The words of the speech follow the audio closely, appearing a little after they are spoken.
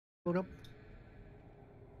Hold up.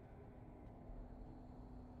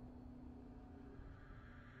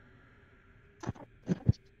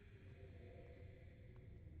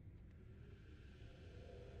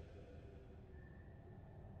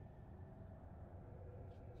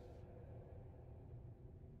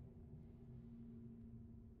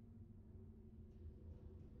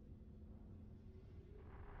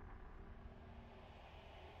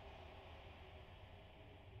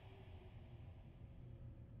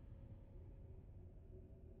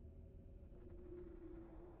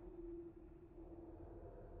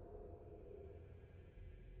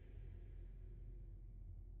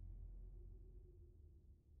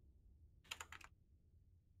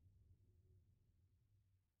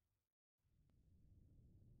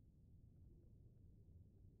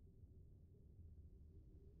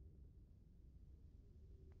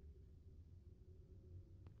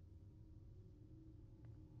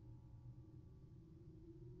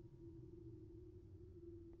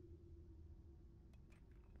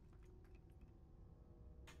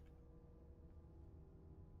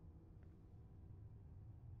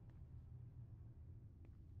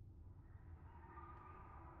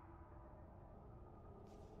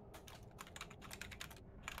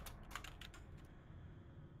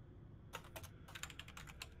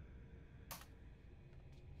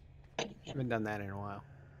 Haven't done that in a while.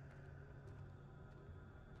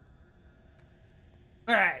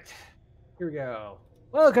 All right, here we go.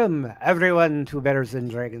 Welcome everyone to Betters and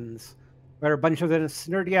Dragons, where a bunch of us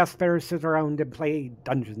nerdy ass bears sit around and play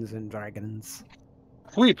Dungeons and Dragons.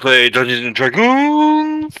 We play Dungeons and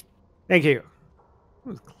Dragons. Thank you. It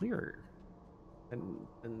was clearer than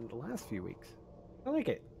the last few weeks. I like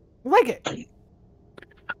it. I like it.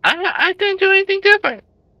 I didn't do anything different.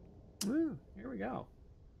 Here we go.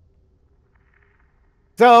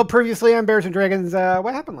 So previously on Bears and Dragons,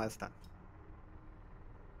 what happened last time?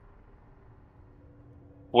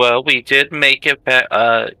 Well, we did make it back.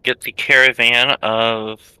 Get the caravan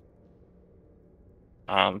of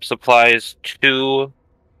supplies to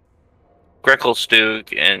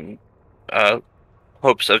Greckelstug in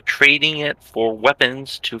hopes of trading it for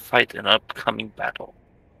weapons to fight an upcoming battle.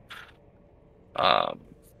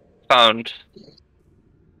 Found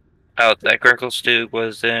out that Greckelstug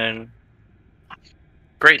was in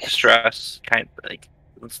great distress, kind of like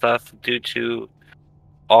and stuff, due to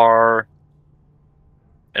our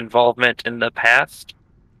involvement in the past.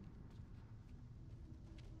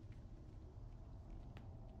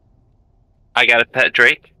 I got a pet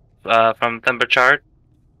Drake from Thunderchard.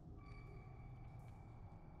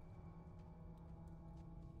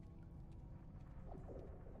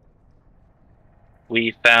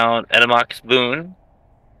 We found Edamox Boone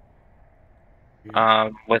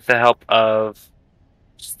with the help of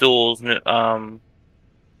Stool's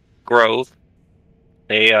grove.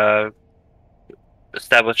 They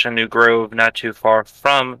established a new grove not too far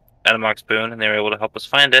from Edamox Boone, and they were able to help us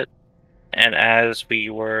find it. And as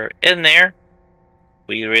we were in there,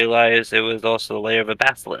 we realized it was also the lair of a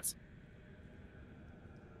basilisk.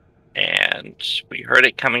 And we heard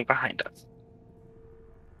it coming behind us.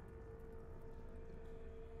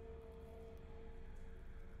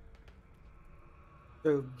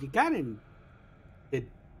 So you got in. Did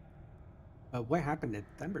what happened at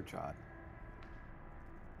Thunderchod?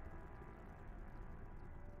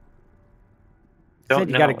 You Don't said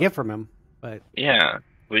you got a know. gift from him, but Yeah,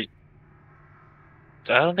 I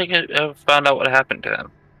don't think I found out what happened to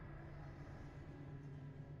him.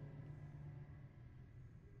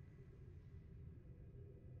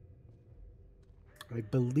 I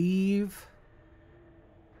believe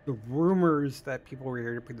the rumors that people were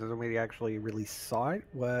hearing, because nobody actually really saw it,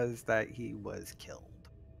 was that he was killed.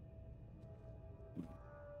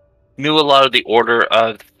 Knew a lot of the order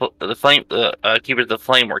of the flame, keepers of the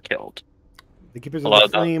flame were killed. The Keepers A of the lot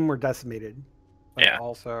of them, Flame were decimated, but yeah.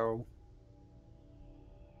 also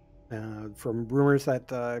from rumors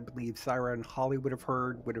that I believe Syra and Holly would have,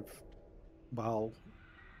 while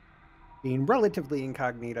being relatively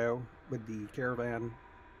incognito with the caravan,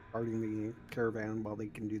 guarding the caravan while they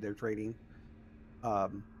can do their trading,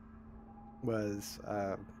 um, was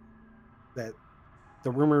that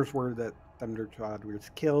the rumors were that Thunderchild was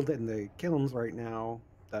killed in the kilns right now.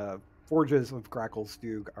 The forges of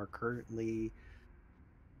Gracklestug are currently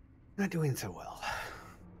not doing so well.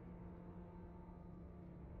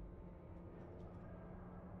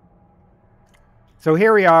 So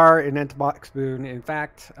here we are in Entbox Boon. In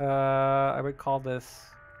fact, I would call this.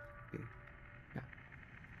 Yeah.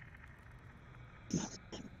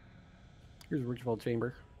 Here's a ritual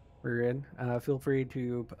chamber we're in. Feel free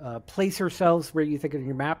to place yourselves where you think in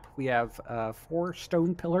your map. We have 4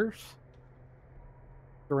 stone pillars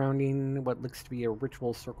surrounding what looks to be a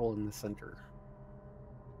ritual circle in the center.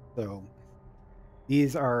 So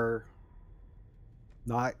these are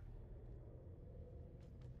not.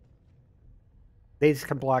 They just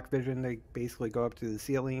can block vision. They basically go up to the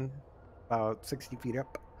ceiling, about 60 feet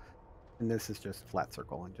up. And this is just a flat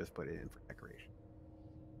circle and just put it in for decoration.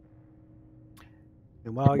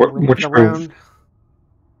 And while you were looking around,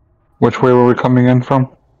 which way were we coming in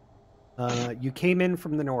from? You came in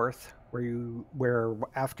from the north, where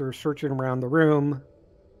after searching around the room,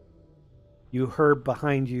 you heard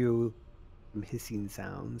behind you some hissing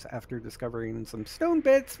sounds after discovering some stone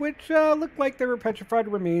bits, which looked like they were petrified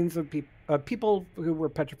remains of people who were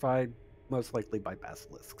petrified, most likely by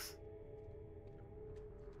basilisks.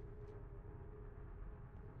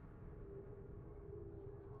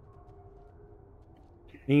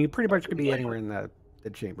 And you pretty much could be anywhere in the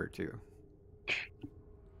chamber, too.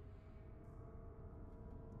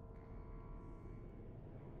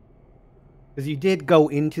 Because you did go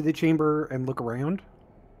into the chamber and look around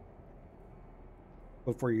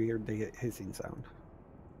before you heard the hissing sound.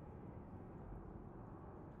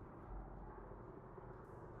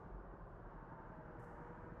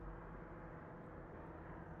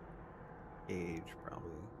 Age,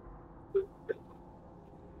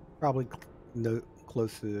 probably no,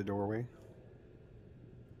 close to the doorway.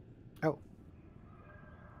 Oh.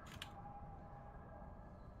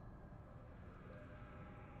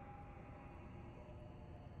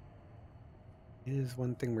 It is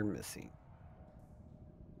one thing we're missing.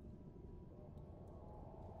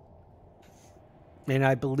 And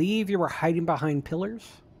I believe you were hiding behind pillars?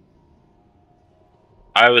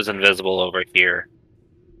 I was invisible over here.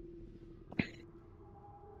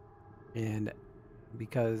 And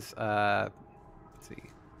because, let's see.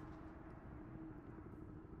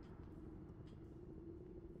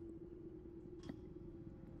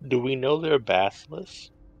 Do we know they're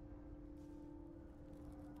basilisks?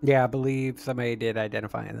 Yeah, I believe somebody did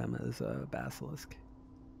identify them as a basilisk.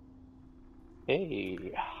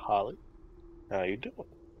 Hey, Holly. How you doing?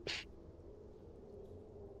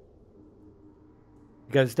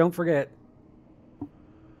 Because don't forget,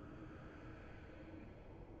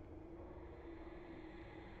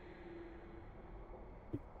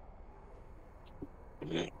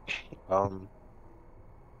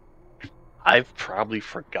 I've probably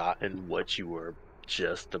forgotten what you were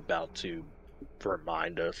just about to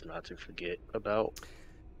remind us not to forget about.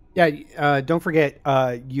 yeah, don't forget,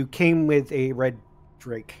 you came with a red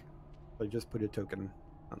drake. So just put a token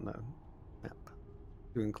on the map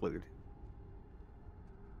to include,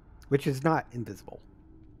 which is not invisible.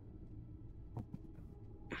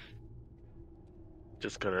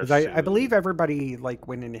 Just gonna Because assume. I believe everybody like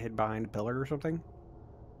went and hid behind a pillar or something.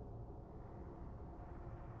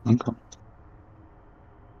 Okay.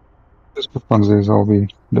 Just for funsies, I'll be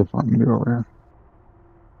different over here.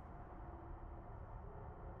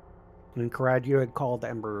 And Karad, you had called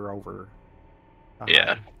Ember over.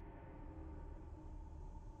 Yeah.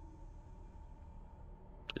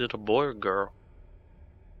 Is it a boy or girl?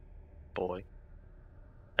 Boy,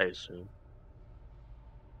 I assume.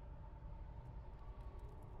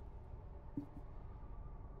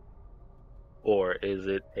 Or is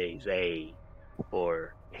it a they?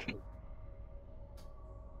 Or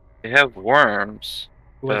They have worms,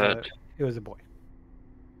 but It was a boy.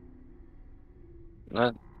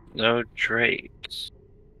 no drakes.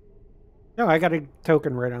 No, I got a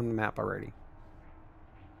token right on the map already.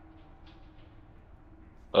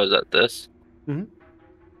 Oh, is that this? Mm-hmm.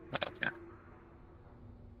 Okay.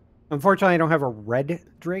 Unfortunately, I don't have a red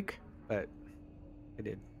drake, but I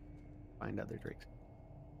did find other drakes.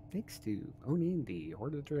 Thanks to owning the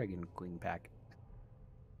Horde of Dragon Queen pack.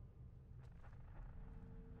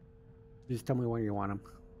 Just tell me when you want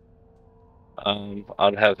them.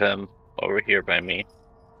 I'd have him over here by me.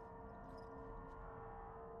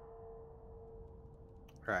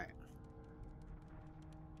 Right.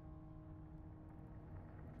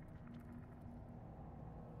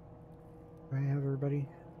 Do I have everybody?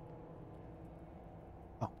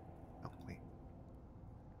 Oh, wait.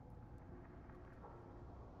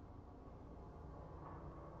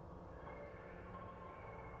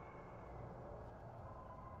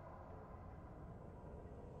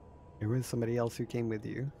 There was somebody else who came with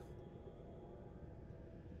you.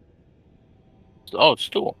 Oh,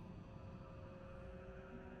 stool.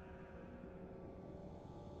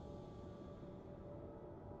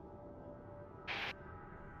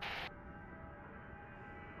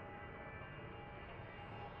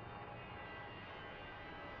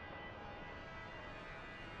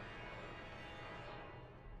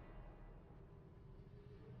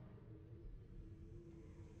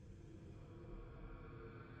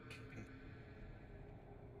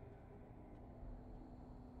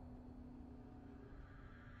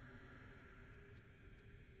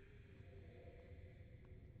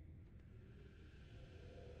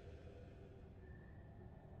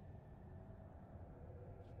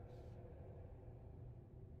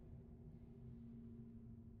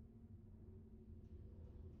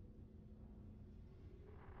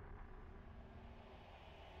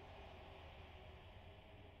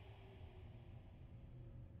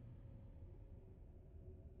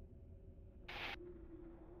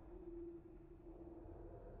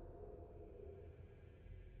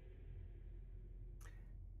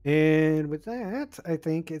 And with that, I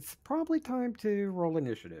think it's probably time to roll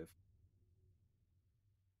initiative.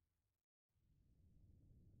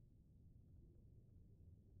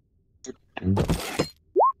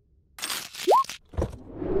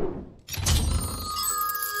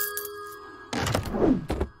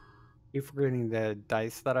 You're forgetting the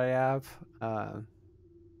dice that I have.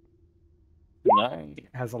 Nice.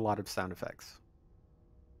 Has a lot of sound effects.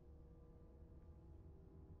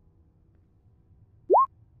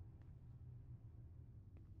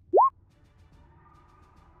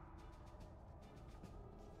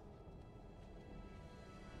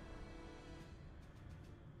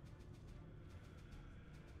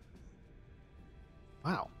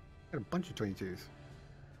 Wow, got a bunch of 22s.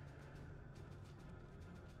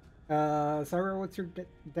 Sarah, what's your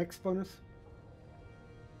dex bonus?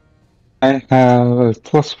 I have a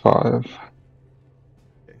 +5.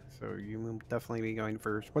 Okay, so you will definitely be going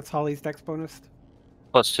first. What's Holly's dex bonus?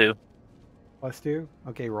 +2. +2?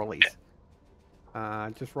 Okay, rollies.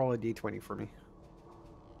 Just roll a d20 for me.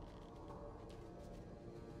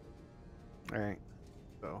 Alright,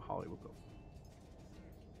 so Holly will go.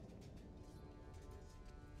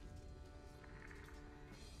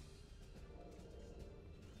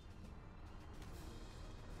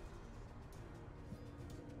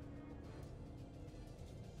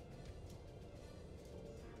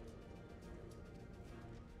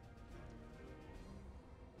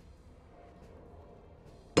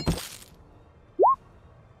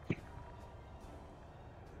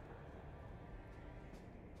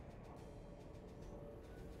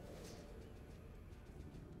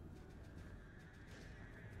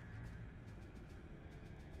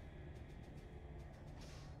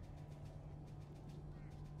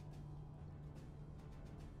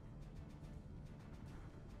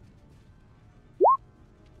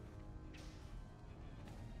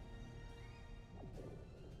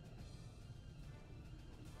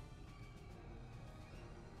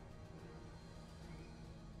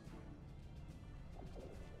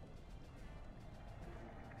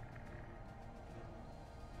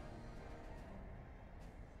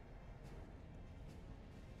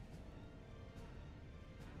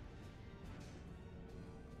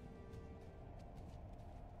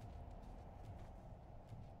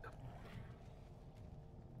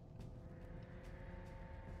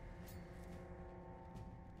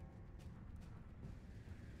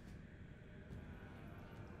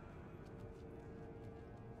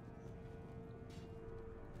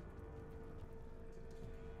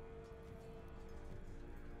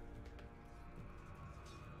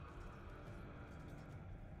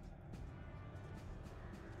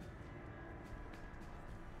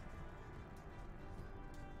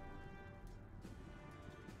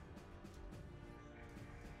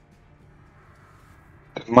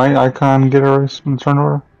 Did my icon get erased in turn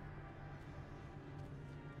order?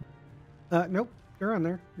 Nope, you're on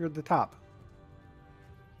there. You're at the top.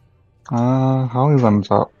 Holly's on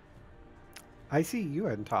top. I see you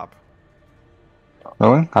on top.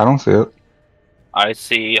 Really? I don't see it. I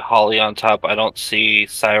see Holly on top. I don't see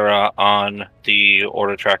Syra on the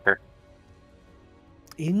order tracker.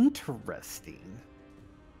 Interesting.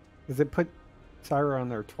 Does it put Syra on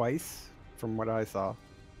there twice from what I saw?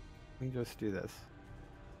 Let me just do this.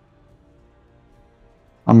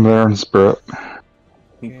 I'm there in spirit.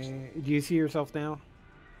 Okay. Do you see yourself now?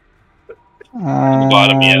 At the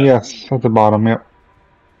bottom, yeah. Yes, at the bottom, yep.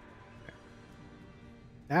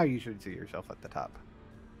 Now you should see yourself at the top.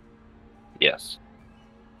 Yes.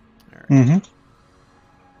 All right. Mm-hmm.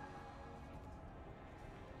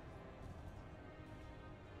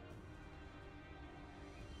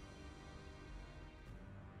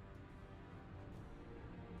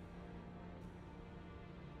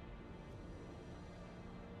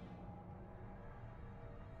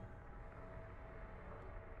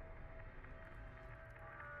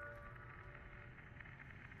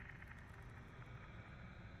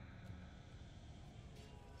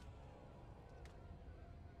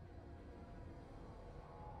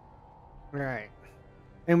 All right.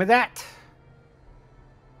 And with that,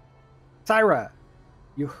 Syra,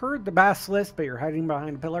 you heard the basilisk, but you're hiding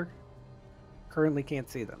behind a pillar. Currently can't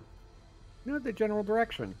see them. You know the general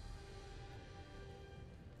direction.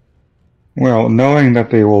 Well, knowing that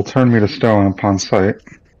they will turn me to stone upon sight,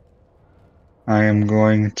 I am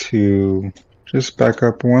going to just back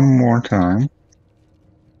up one more time.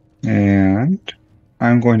 And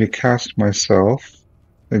I'm going to cast myself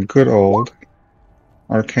the good old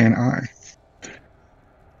Arcane Eye.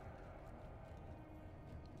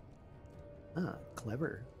 Ah,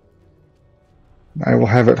 clever. I will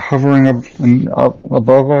have it hovering up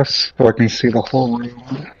above us so I can see the whole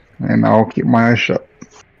room, and I'll keep my eyes shut.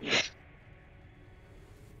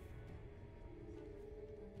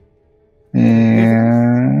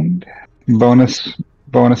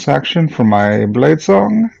 bonus action for my blade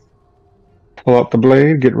song. Pull out the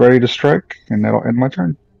blade, get ready to strike, and that'll end my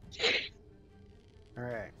turn. All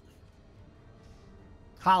right.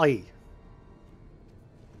 Holly.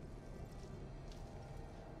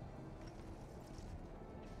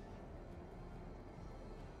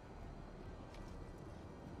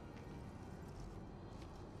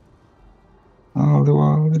 All the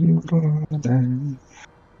while that you blood.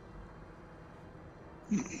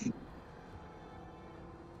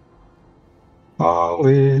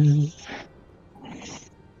 Holly.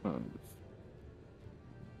 Hmm.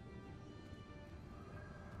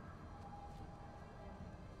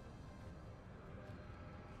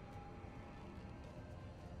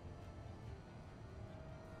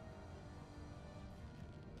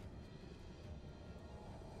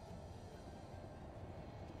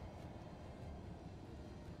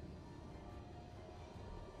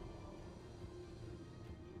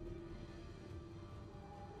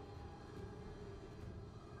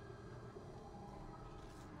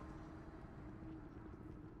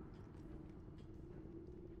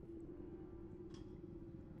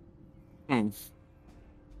 Hmm.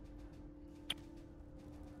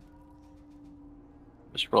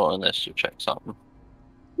 Just rolling this to check something.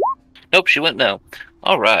 Nope, she went no.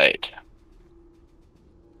 All right.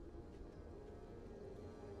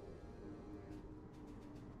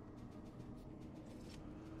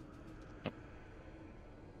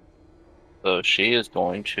 So she is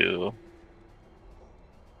going to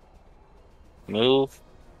move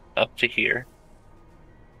up to here.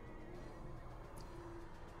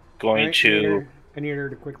 Going Right, to I need her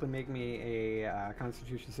to quickly make me a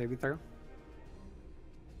Constitution saving throw.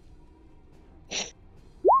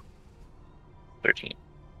 13.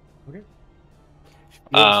 Okay. She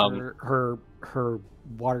feels Um, her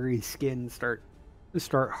watery skin start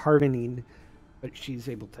hardening, but she's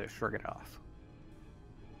able to shrug it off.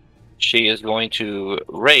 she is going to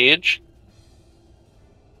rage.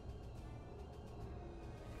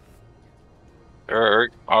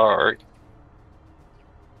 Arg.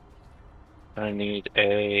 I need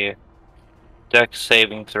a dex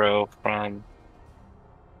saving throw from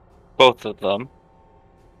both of them.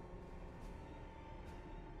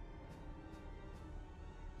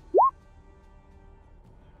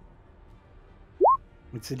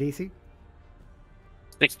 What's the DC?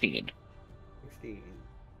 16. 16.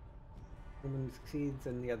 One succeeds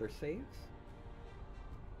and the other saves.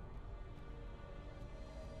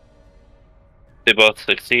 They both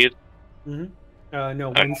succeed. Mm-hmm. No,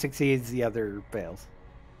 Okay. one succeeds, the other fails.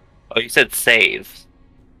 Oh, you said save.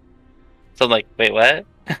 So I'm like, wait, what?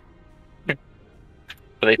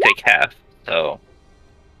 But they take half, so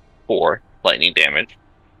 4 lightning damage.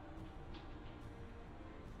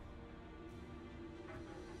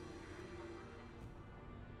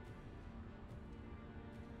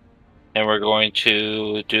 And we're going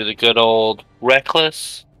to do the good old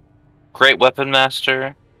reckless, great weapon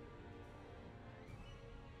master.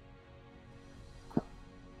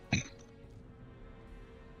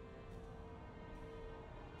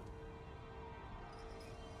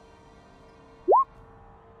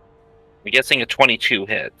 I'm guessing a 22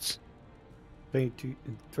 hits.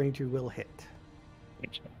 22 will hit.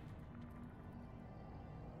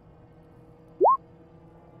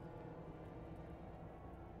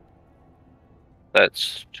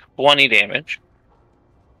 That's 20 damage.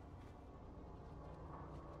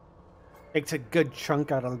 Takes a good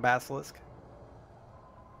chunk out of the basilisk.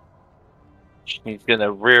 She's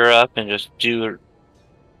gonna rear up and just do her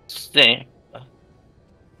same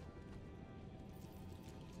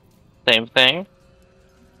thing.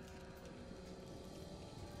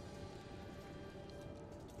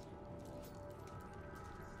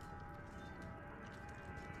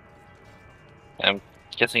 I'm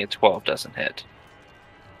guessing a 12 doesn't hit.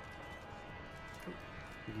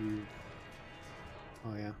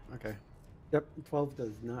 Oh yeah, okay. Yep, 12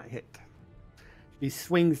 does not hit. She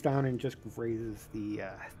swings down and just grazes the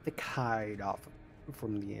thick hide off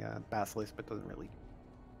from the basilisk, but doesn't really.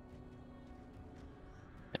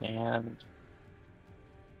 And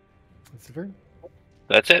That's the turn.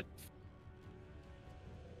 that's it.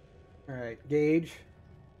 All right, Gage.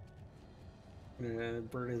 Gonna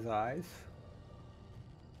burn his eyes.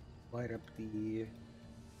 Light up the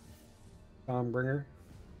Dawnbringer.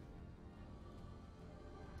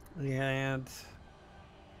 And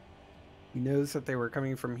he knows that they were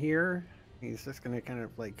coming from here. He's just gonna kind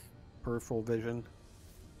of like peripheral vision.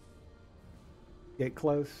 Get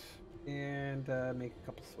close and make a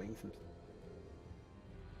couple swings.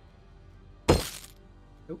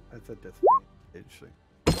 Oh, that's a disadvantage.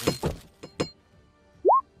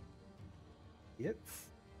 Hits.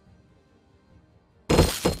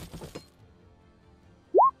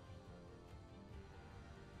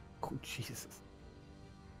 Oh, Jesus.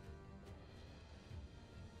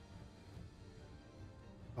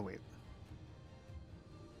 Oh, wait.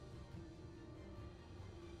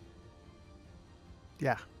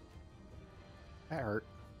 Yeah. That hurt.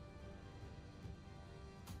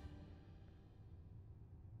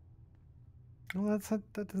 Well, that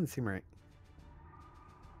doesn't seem right.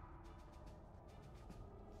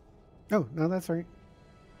 Oh, no, that's right.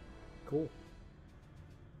 Cool.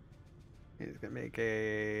 He's going to make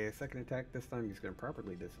a second attack. This time he's going to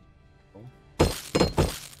properly disable.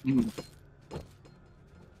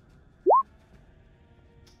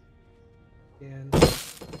 And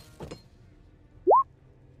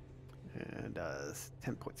does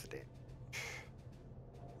 10 points of damage.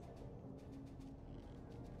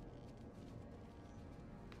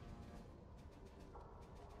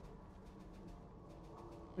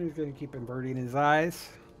 He's going to keep inverting his eyes.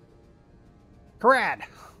 Karad!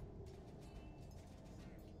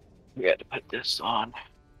 We had to put this on.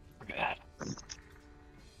 Bad.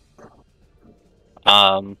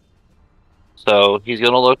 So he's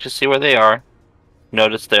gonna look to see where they are,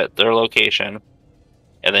 notice that their location,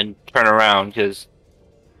 and then turn around because,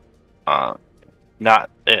 turn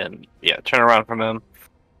around from him,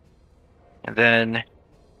 and then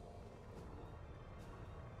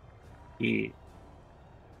he.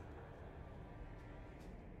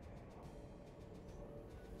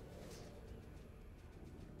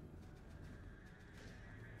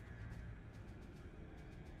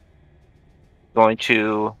 Going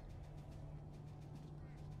to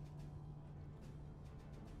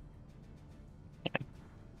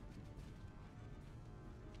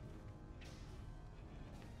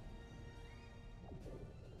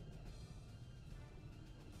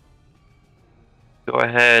go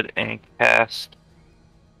ahead and cast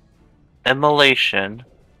Immolation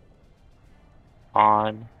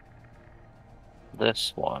on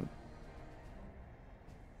this one.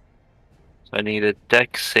 So I need a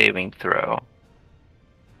Dex saving throw.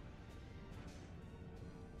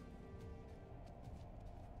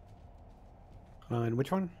 And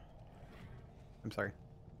which one? I'm sorry.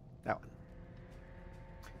 That one.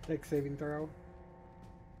 Dex saving throw.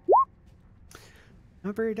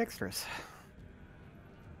 Not very dexterous.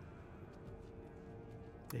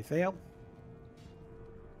 They fail.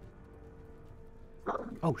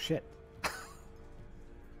 Oh, shit. So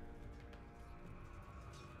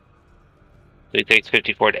he takes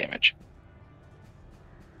 54 damage.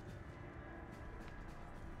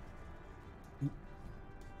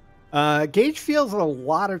 Gage feels a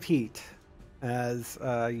lot of heat as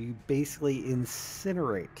you basically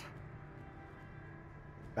incinerate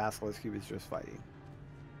Basilisk he was just fighting.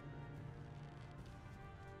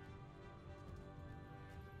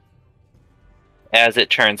 As it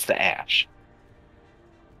turns to ash.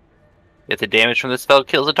 If the damage from the spell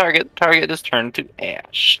kills a target, the target is turned to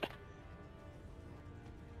ash.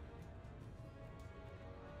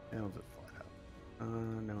 I'll just fly out.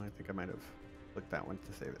 No, I think I might have clicked that one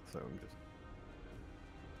to save it, so I'm just...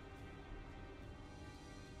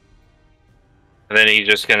 And then he's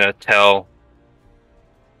just gonna tell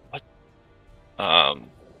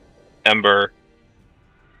Ember,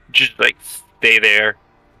 just like stay there,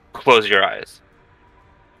 close your eyes.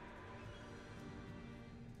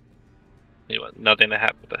 You want nothing to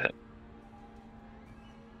happen to him.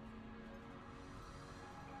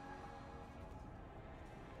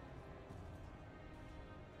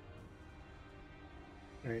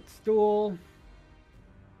 Alright, stool.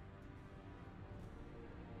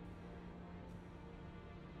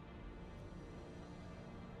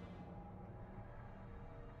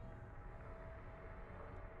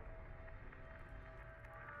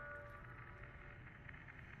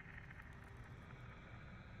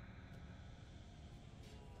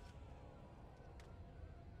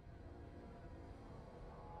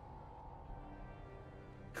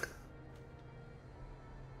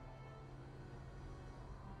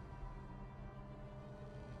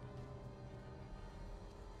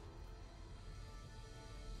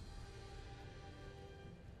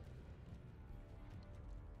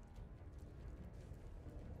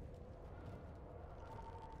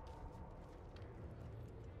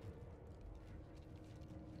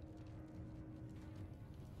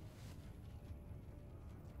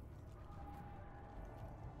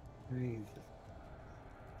 Jesus.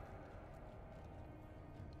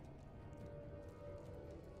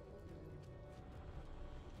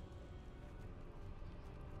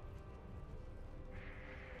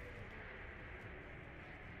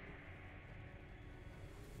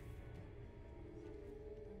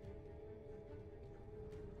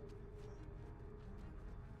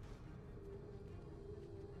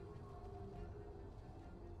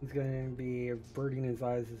 He's going to be averting his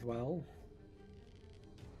eyes as well.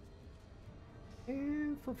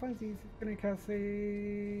 And for funsies, he's going to cast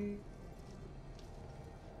a...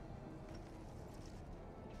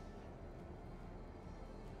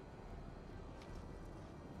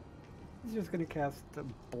 He's just going to cast a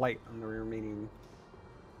Blight on the remaining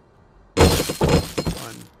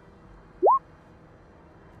one.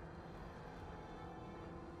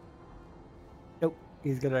 Nope.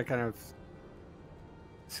 He's going to kind of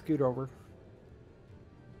scoot over.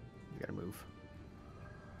 You got to move.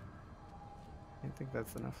 I think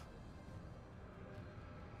that's enough.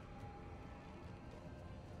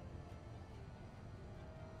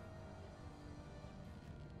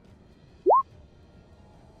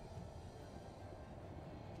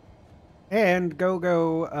 And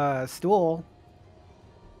go, stool.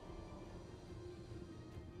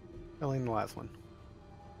 Killing the last one.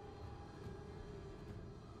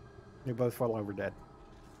 They both fall over dead.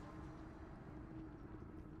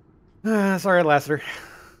 Sorry, Lassiter.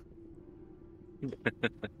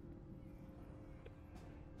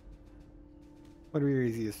 What are your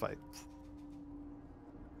easiest fights?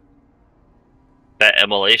 That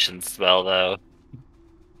immolation spell, though.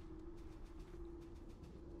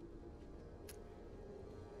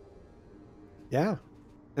 Yeah.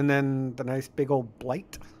 And then the nice big old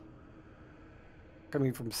blight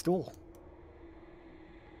coming from stool.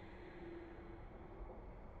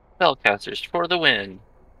 Spellcasters for the win.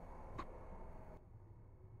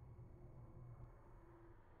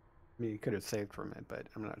 I mean, you could have saved from it, but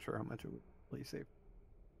I'm not sure how much it would really save.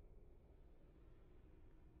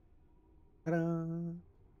 Ta-da!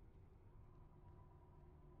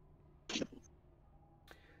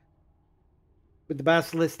 With the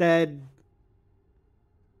basilisk dead,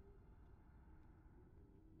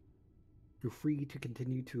 you're free to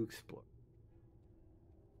continue to explore.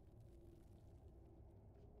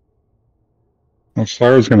 Well,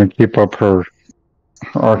 Sarah's going to keep up her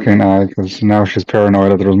arcane eye because now she's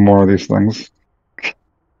paranoid that there's more of these things.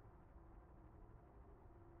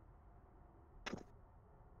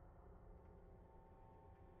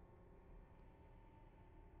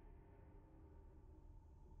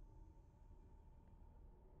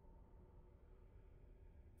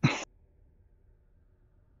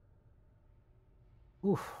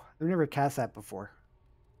 Oof, I've never cast that before.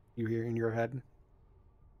 You hear in your head?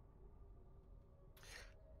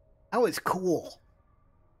 That was cool.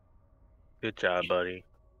 Good job, buddy.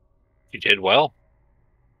 You did well.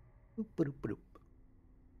 Boop, boop, boop.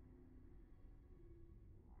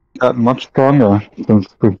 Got much stronger since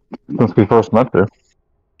we first met you.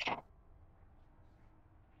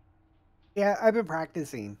 Yeah, I've been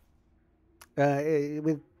practicing.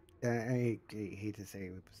 With I hate to say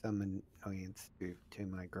with some annoyance to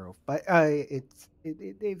my girl, but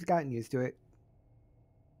they've gotten used to it.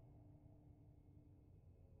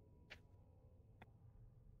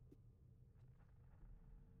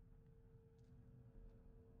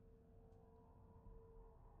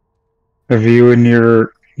 Have you and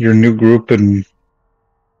your new group been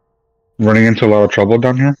running into a lot of trouble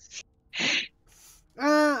down here?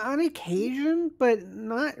 On occasion, but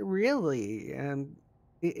not really. And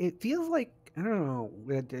it feels like I don't know.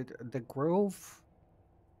 The Grove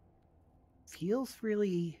feels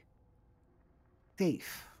really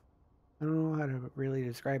safe. I don't know how to really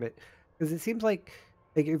describe it because it seems like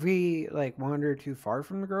if we like wander too far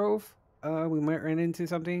from the Grove, we might run into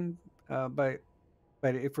something. But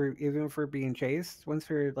if we're even if we're being chased, once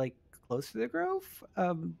we're like close to the Grove,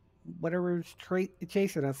 whatever's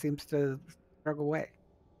chasing us seems to struggle away.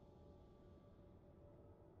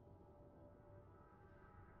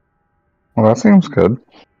 Well, that seems good.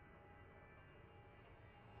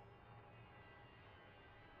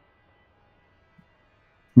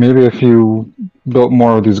 Maybe if you built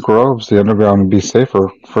more of these groves, the underground would be safer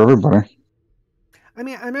for everybody. I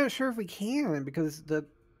mean, I'm not sure if we can because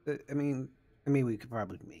I mean, we could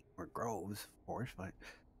probably make more groves, of course, but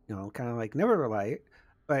kind of like Neverlight,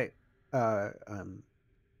 but uh, um,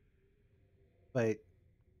 but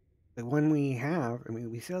the one we have, I mean,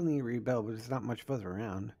 we still need to rebuild, but there's not much further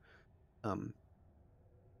around. I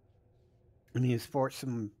need to support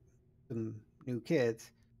some new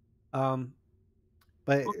kids. Um,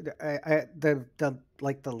 but the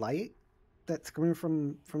like the light that's coming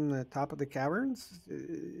from the top of the caverns,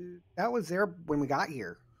 that was there when we got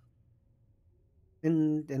here.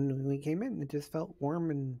 And when we came in, it just felt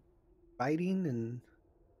warm and inviting, and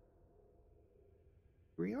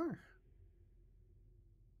here we are.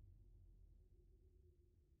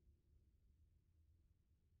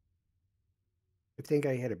 I think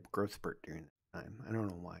I had a growth spurt during that time. I don't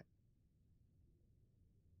know why.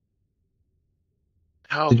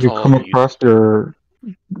 How Did you tall come do you? across your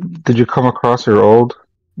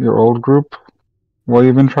your old group while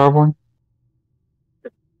you've been traveling?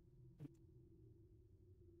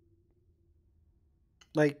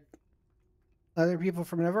 Like other people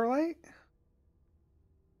from Neverlight?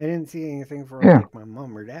 I didn't see anything for Yeah. like my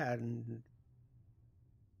mom or dad,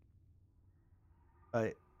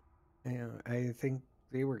 but I think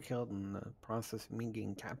they were killed in the process of me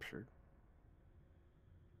getting captured.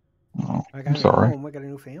 Oh, I I'm got a new sorry. home, I got a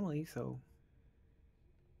new family, so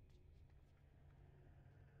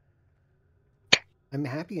I'm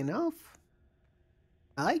happy enough.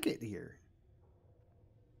 I like it here.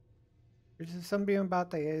 There's just something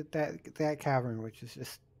about that cavern which is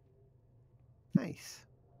just nice.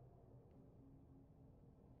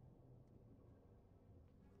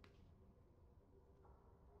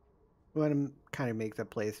 I want to kind of make the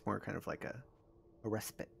place more kind of like a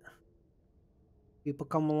respite. People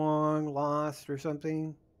come along lost or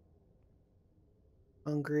something,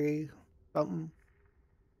 hungry, something.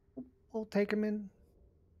 We'll take them in,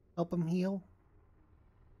 help them heal.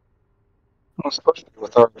 Well, especially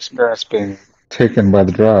with our experience being taken by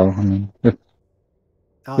the drow. I mean,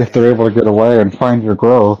 Oh if yeah. they're able to get away and find your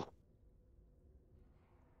grove,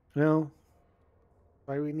 No,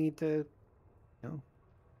 why we need to, you know,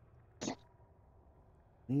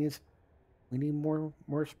 we need, we need more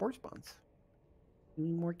sports bonds. We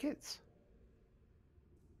need more kids.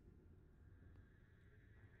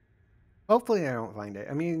 Hopefully, I don't find it.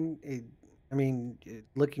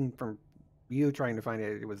 Looking from you trying to find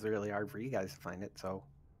it, it was really hard for you guys to find it. So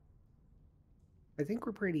I think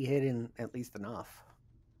we're pretty hidden, at least enough.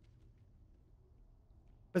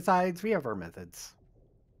 Besides, we have our methods.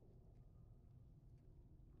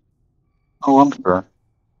 oh, I'm sure.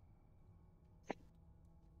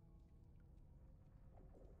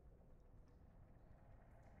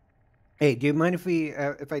 Hey, do you mind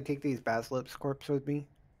if I take these basilisk corpse with me?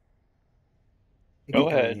 It Go could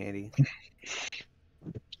come in ahead. handy.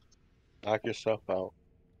 Knock yourself out.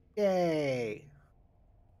 Yay!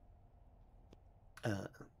 Uh,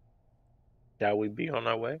 Shall we be on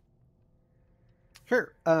our way?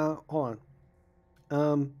 sure. Hold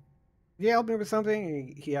on. Yeah, help me with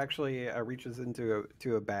something. He actually reaches into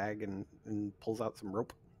a bag and pulls out some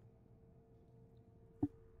rope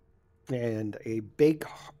and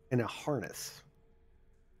and a harness.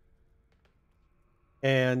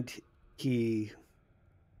 And he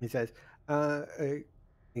he says,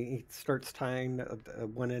 he starts tying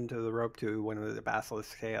one end of the rope to one of the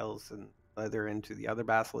basilisk tails and the other end to the other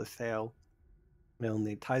basilisk tail. And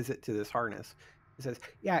he ties it to this harness. He says,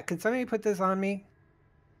 "Yeah, can somebody put this on me?"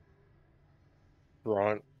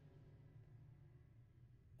 Ron,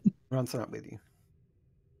 Ron's not with you.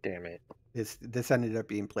 damn it. This ended up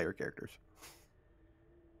being player characters.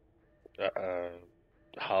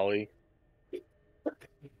 Holly.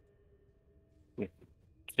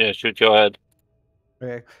 Yeah, shoot your head.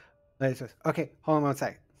 Okay. And he says, "Okay, hold on one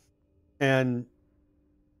sec." And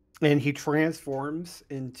he transforms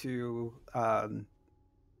into a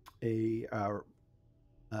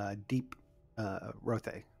deep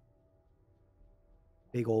rothe,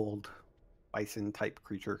 big old bison type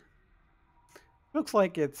creature. Looks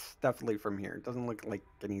like it's definitely from here. It doesn't look like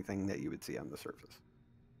anything that you would see on the surface.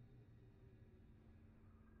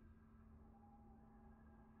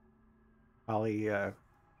 Ollie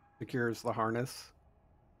secures the harness,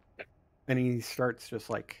 and he starts just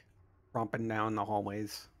like romping down the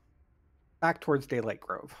hallways back towards Daylight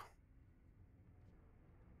Grove.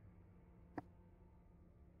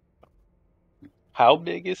 How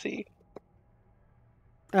big is he?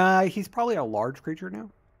 He's probably a large creature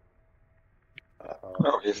now.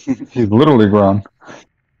 Oh, he's literally grown.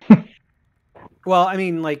 Well, I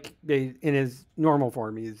mean, like in his normal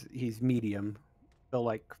form, he's medium, so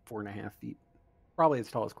like 4.5 feet, probably as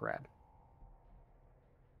tall as Crad.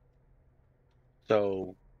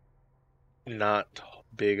 So not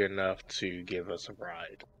big enough to give us a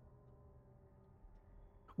ride.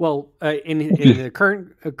 Well, in the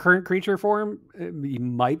current creature form, he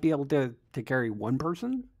might be able to carry one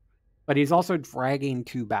person, but he's also dragging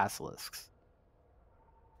 2 basilisks.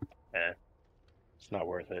 It's not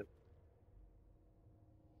worth it.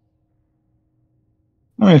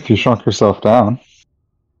 I mean, if you shrunk yourself down,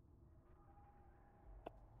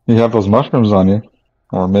 you have those mushrooms on you,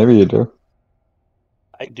 or maybe you do.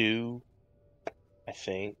 I do, I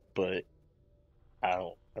think, but I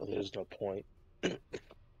don't. There's no point.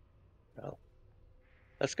 No.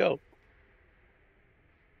 Let's go.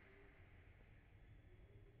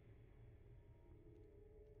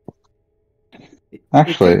 It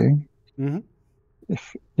could. Actually, Mm-hmm.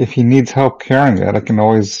 if he needs help carrying it, I can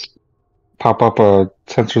always pop up a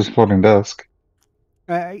sensor's floating disk.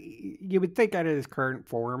 You would think at his current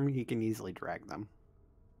form, he can easily drag them.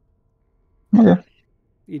 Okay.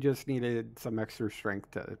 You just needed some extra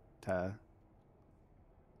strength to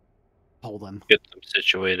hold them. Get them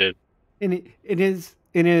situated. In his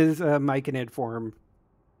myconid form,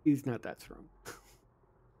 he's not that strong.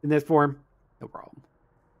 In this form, no problem.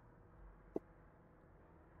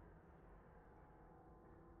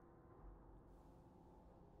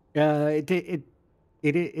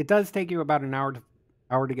 It does take you about an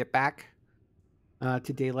hour to get back to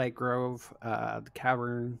Daylight Grove. The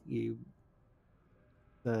cavern,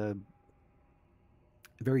 the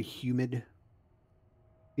very humid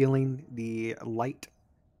feeling. The light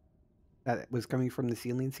that was coming from the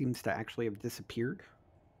ceiling seems to actually have disappeared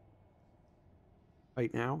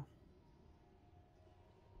right now.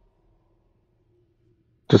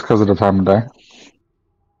 Just because of the time of day.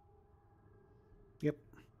 Yep.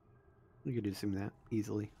 You could assume that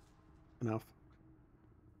easily enough.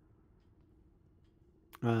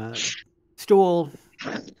 Stool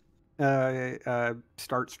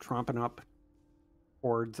starts tromping up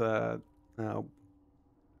towards where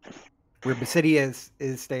Basidia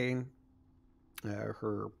is staying.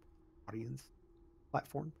 Her audience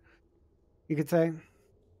platform, you could say.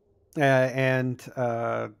 And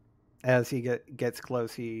as he gets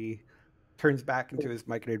close, he turns back into his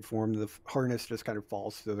myconid form. The harness just kind of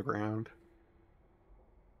falls to the ground.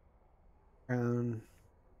 And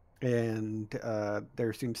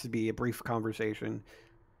there seems to be a brief conversation.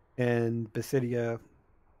 And Basidia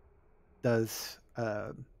does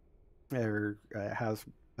has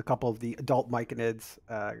a couple of the adult myconids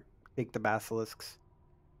take the basilisks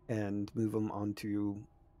and move them onto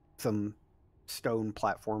some stone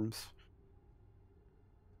platforms.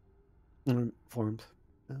 Forms.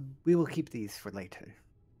 We will keep these for later.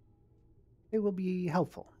 They will be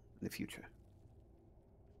helpful in the future.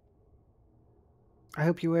 I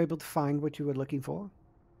hope you were able to find what you were looking for.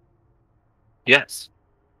 Yes.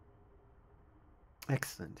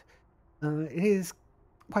 Excellent. It is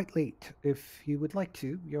quite late. If you would like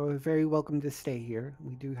to, you're very welcome to stay here.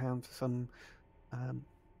 We do have some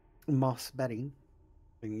moss bedding.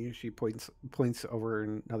 And she points over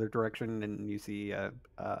in another direction, and you see a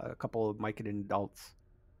couple of myconid adults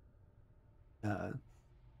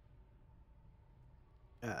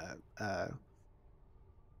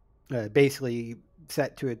basically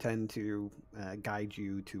set to attend to guide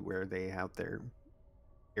you to where they have their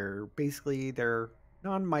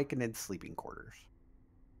non-myconid sleeping quarters.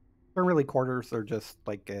 They're really quarters. They're just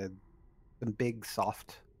like some big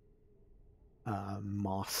soft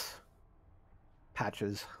moss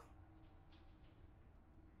patches.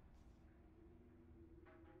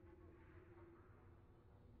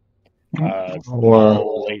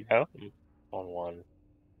 I'll lay down on one.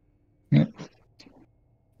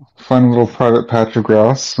 Find a little private patch of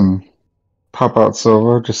grass and pop out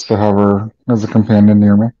Silva just to have her as a companion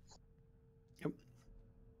near me.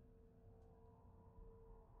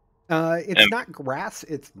 It's not grass,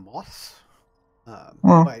 it's moss.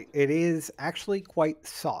 Well, but it is actually quite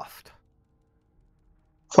soft.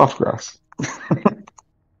 Soft grass.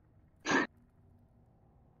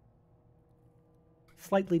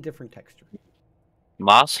 Slightly different texture.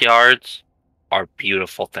 Moss yards are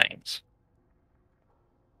beautiful things.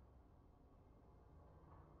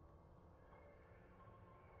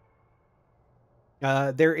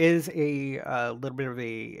 There is a little bit of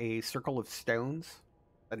a circle of stones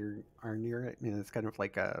that are near it, and it's kind of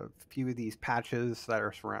like a few of these patches that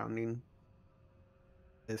are surrounding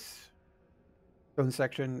this stone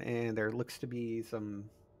section, and there looks to be some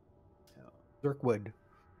zirkwood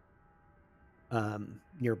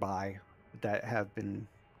nearby that have been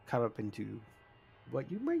cut up into what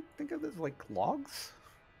you might think of as like logs.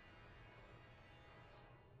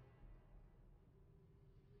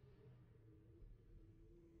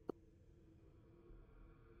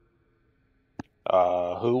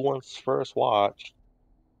 Who wants first watch?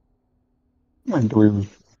 I mean, do we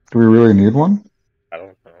really need one? I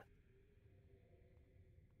don't know.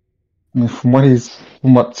 I mean, from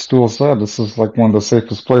what Stool said, this is like one of the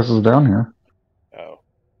safest places down here.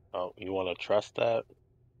 Oh, you want to trust that?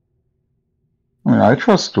 I mean, I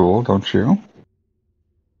trust Stool, don't you?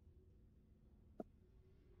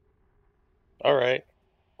 All right,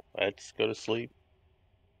 let's go to sleep.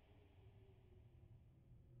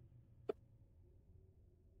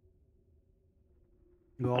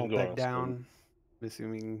 You all I'm going bed to sleep. down. I'm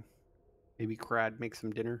assuming maybe Crad makes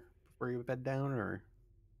some dinner before you bed down, or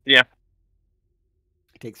Yeah.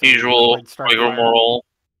 take some Usual wood, start a fire. rigmarole.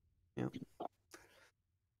 Yeah.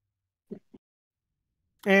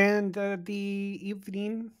 And the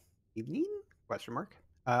evening Evening? Question mark.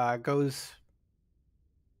 Goes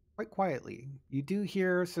quite quietly. You do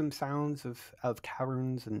hear some sounds of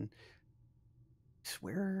caverns, and I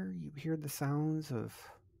swear you hear the sounds of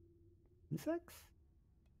insects.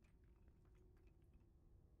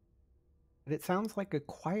 But it sounds like a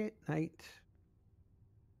quiet night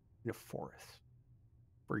in a forest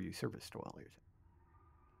for you surface dwellers.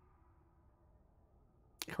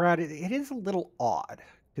 Karad, it is a little odd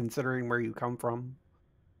considering where you come from.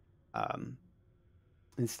 Um,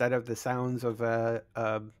 Instead of the sounds of a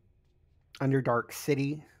underdark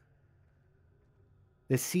city,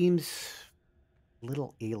 this seems a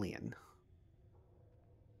little alien.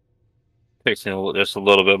 Takes me just a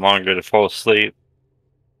little bit longer to fall asleep.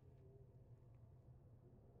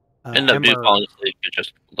 End up do falling asleep, but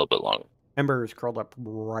just a little bit longer. Ember is curled up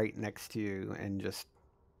right next to you and just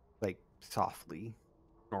like softly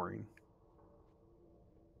snoring.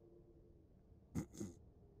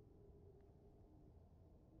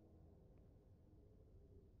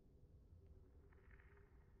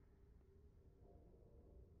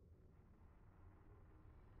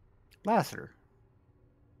 Lassiter,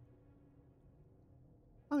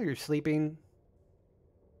 while you're sleeping,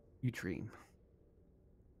 you dream.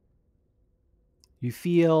 You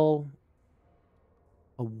feel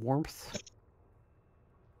a warmth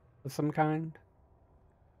of some kind.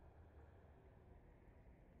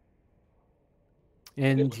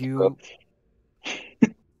 And you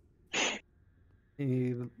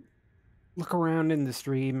look around in the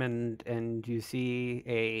stream and you see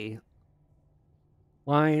a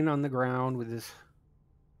lion on the ground with his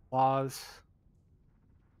claws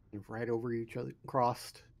right over each other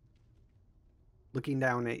crossed. Looking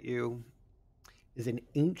down at you is an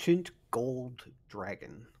ancient gold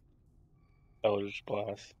dragon. Eldritch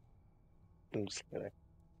Blast. I'm just kidding.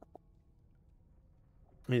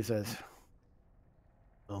 He says,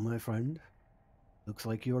 "Oh, my friend, looks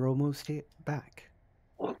like you're almost back.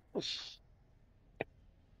 You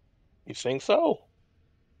think so?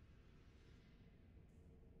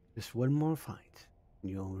 Just one more fight,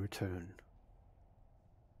 and you'll return."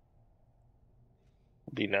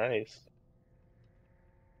 Be nice.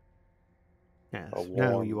 Yes. A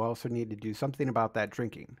Now warm. you also need to do something about that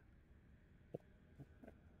drinking.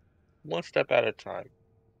 One step at a time.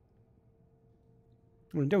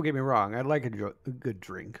 And don't get me wrong, I like a good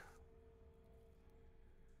drink.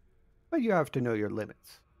 But you have to know your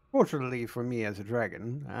limits. Fortunately for me as a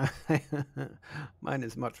dragon, mine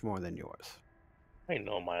is much more than yours. I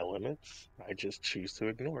know my limits. I just choose to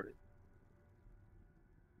ignore it.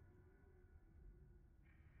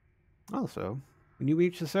 Also, when you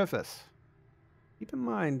reach the surface, keep in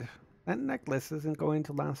mind that necklace isn't going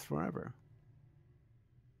to last forever.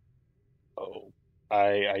 Oh,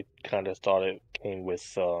 I kind of thought it came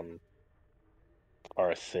with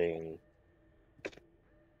our thing.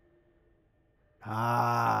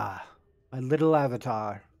 Ah, my little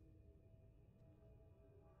avatar.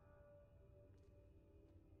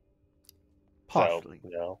 So, Partially.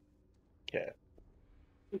 yeah.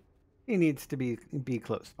 He needs to be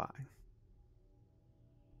close by.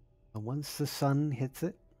 And once the sun hits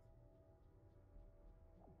it,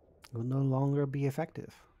 it will no longer be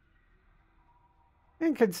effective.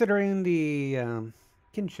 And considering the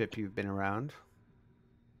kinship you've been around,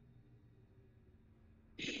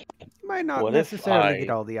 you might not What if necessarily get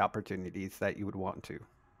all the opportunities that you would want to.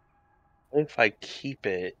 keep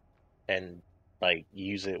it and like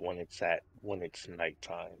use it when it's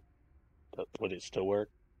nighttime? Would it still work?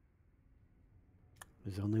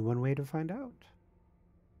 There's only one way to find out.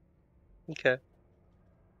 Okay.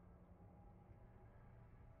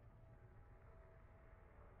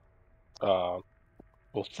 Uh,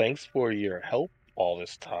 well, thanks for your help all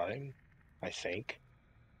this time, I think.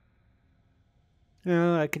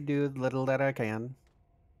 Yeah, I can do the little that I can.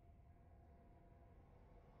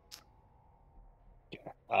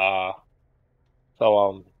 Uh,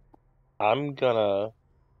 so I'm gonna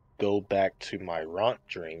go back to my rant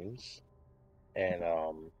dreams and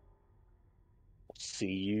see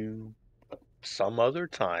you some other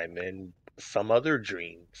time in some other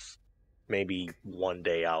dreams. Maybe one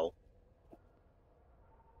day I'll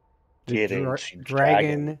The get into dragon.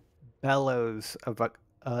 dragon bellows of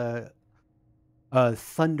a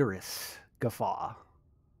thunderous guffaw.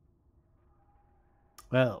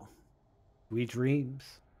 Well, we dreams,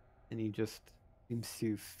 and he just seems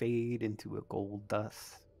to fade into a gold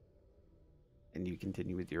dust, and you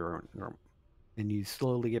continue with your normal, and you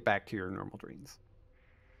slowly get back to your normal dreams.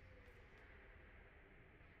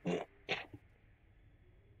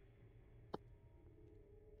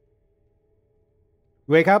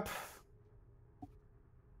 Wake up,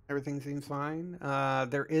 Everything seems fine.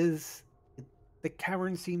 The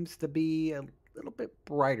cavern seems to be a little bit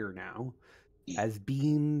brighter now, as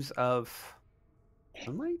beams of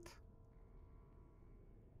sunlight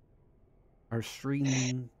are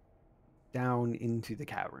streaming down into the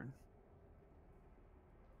cavern.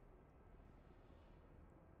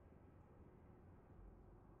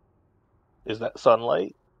 Is that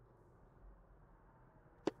sunlight?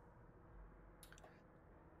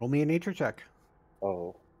 Roll me a nature check.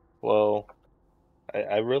 Oh, well,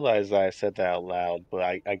 I realized I said that out loud, but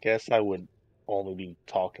I guess I would only be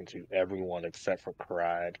talking to everyone except for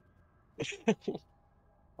Pride.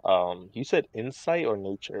 You said insight or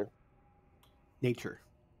nature? Nature.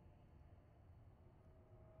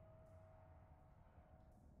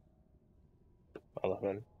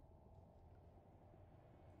 11.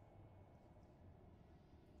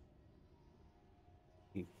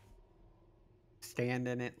 You stand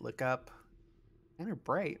in it, look up. Kind of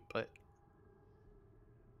bright, but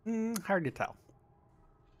hard to tell.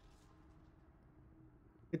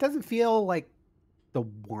 It doesn't feel like the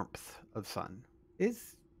warmth of sun.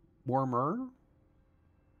 It's warmer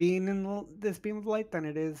being in this beam of light than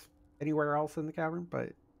it is anywhere else in the cavern, but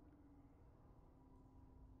it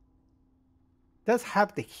does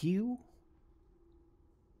have the hue,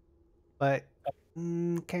 but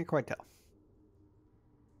can't quite tell.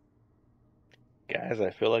 Guys, I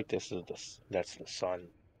feel like that's the sun,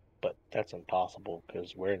 but that's impossible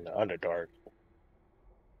because we're in the Underdark.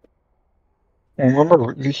 And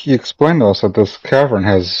remember, he explained to us that this cavern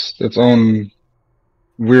has its own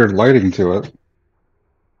weird lighting to it.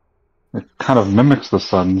 It kind of mimics the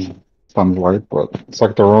sun's light, but it's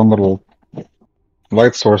like their own little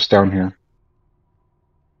light source down here.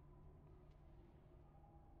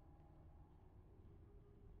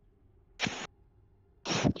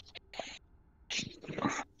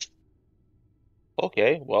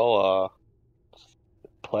 Okay, well,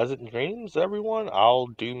 pleasant dreams, everyone. I'll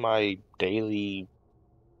do my daily,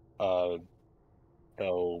 uh, you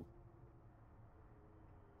know,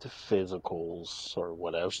 physicals or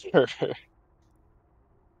whatever.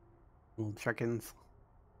 Little check-ins.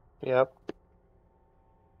 Yep.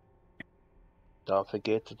 Don't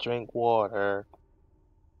forget to drink water.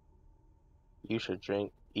 You should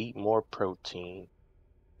eat more protein,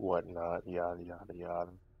 whatnot, yada yada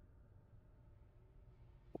yada.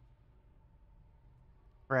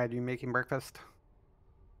 Brad, you making breakfast?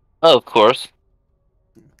 Oh, of course.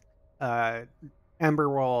 Ember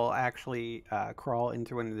will actually crawl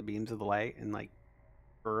into one of the beams of the light and like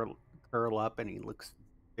curl up, and he looks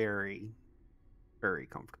very, very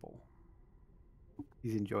comfortable.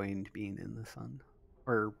 He's enjoying being in the sun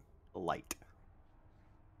or the light.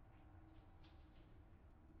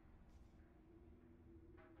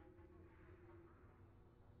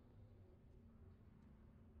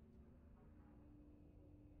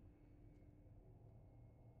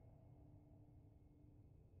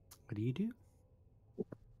 What do you do?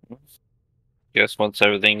 Guess once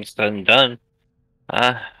everything's done,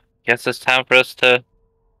 guess it's time for us to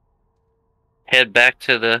head back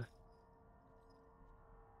to the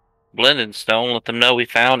Blending Stone. Let them know we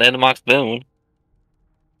found Endomoc's boon.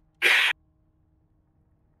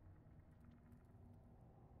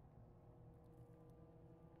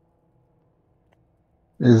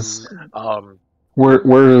 Is Um,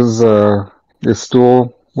 is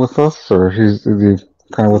Stool with us, or is he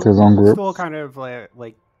kind of with his own group? Still kind of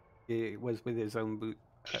like it was with his own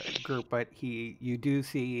group, but you do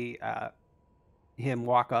see him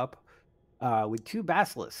walk up with two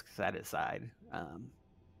basilisks at his side.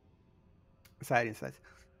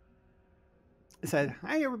 Said,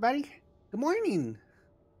 "Hi everybody. Good morning.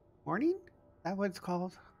 Morning? Is that what it's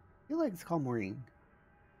called? I feel like it's called morning.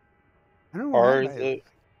 I don't know why, are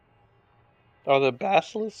but the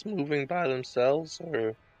basilisks moving by themselves,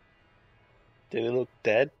 or do they look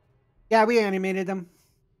dead? yeah, we animated them.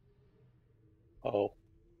 Oh,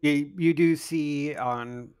 You do see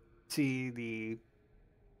the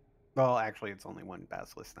well, actually, it's only one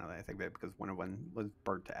basilisk now that I think of it, because one of them was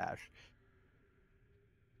burnt to ash.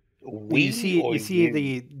 we or You see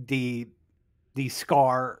you? the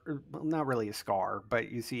scar, well, not really a scar, but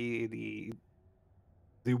you see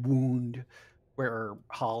the wound where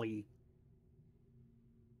Holly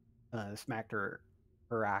smacked her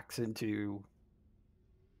axe into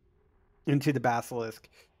the basilisk,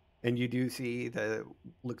 and you do see the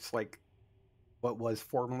looks like what was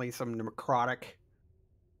formerly some necrotic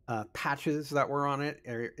patches that were on it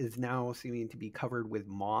is now seeming to be covered with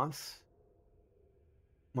moss,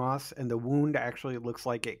 and the wound actually looks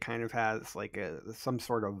like it kind of has like some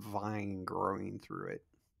sort of vine growing through it.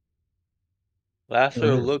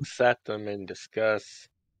 Lasser looks at them in disgust.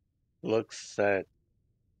 looks at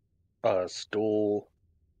a stool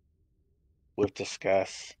with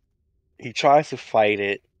disgust. He tries to fight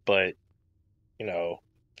it, but you know,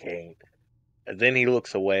 can't. And then he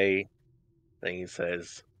looks away. Then he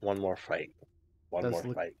says, "One more fight. One Does more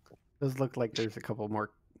look fight." does look like there's a couple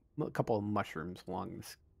of mushrooms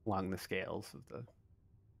along the scales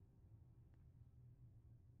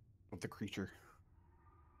of the creature.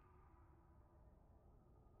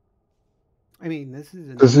 I mean, this is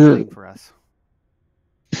a Does new it? thing for us.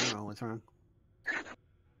 I don't know what's wrong.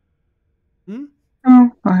 Hmm?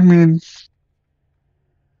 Well, I mean,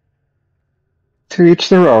 to each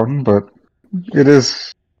their own, but it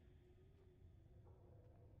is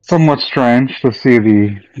somewhat strange to see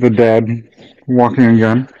the dead walking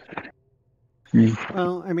again.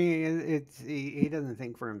 Well, I mean, he doesn't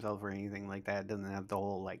think for himself or anything like that. Doesn't have the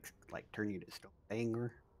whole like turn you to stone thing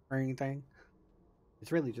or anything.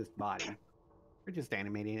 It's really just body. We're just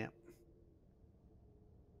animating it.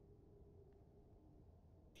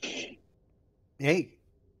 Hey,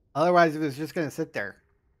 otherwise it was just gonna sit there,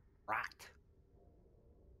 rot.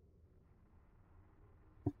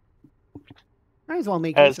 Might as well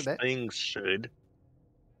make use As of it. things should,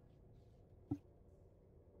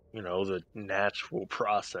 the natural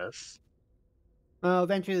process. Well,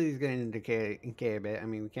 eventually he's going to decay a bit. I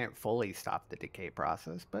mean, we can't fully stop the decay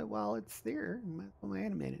process, but while it's there, we might as well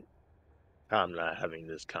animate it. I'm not having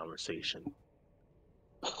this conversation.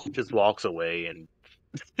 Just walks away and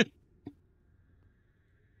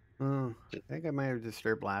Oh, I think I might have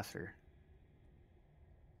disturbed Blaster.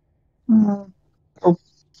 Oh,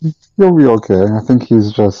 he'll be okay. I think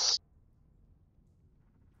he's just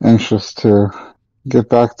anxious to get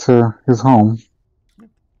back to his home.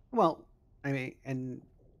 Well, I mean, and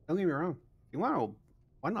don't get me wrong. If you want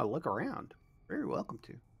to look around, very welcome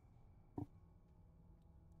to.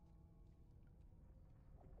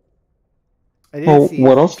 I did Well, see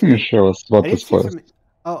what else can you some. show us I about did this see place? some.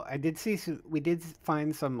 Oh, I did see some. We did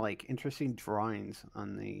find some like interesting drawings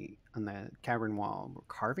on the cavern wall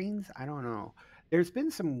carvings. I don't know. There's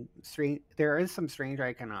been some strange. There is some strange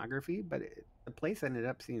iconography, but the place ended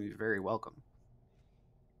up seeming very welcome.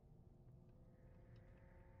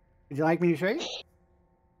 Would you like me to show you?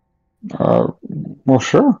 Uh, well,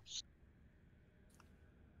 sure.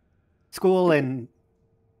 School and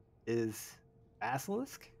is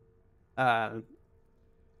basilisk. Uh,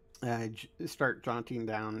 Start jaunting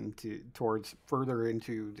down towards further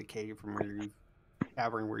into the cave from where you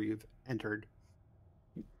cavern where you've entered,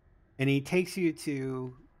 and he takes you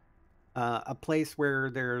to a place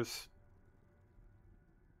where there's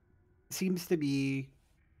seems to be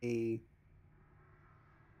a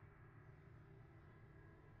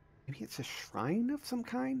maybe it's a shrine of some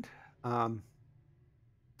kind. Um,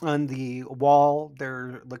 on the wall,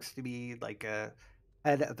 there looks to be like a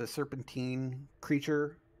head of the serpentine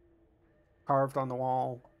creature carved on the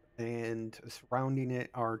wall, and surrounding it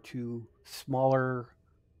are two smaller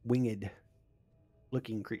winged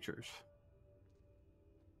looking creatures.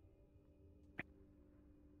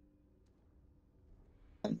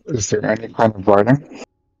 Is there any kind of writing?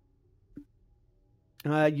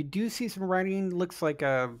 You do see some writing. Looks like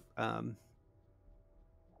a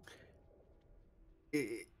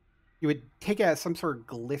you would take it as some sort of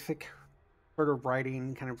glyphic sort of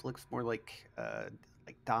writing. Kind of looks more like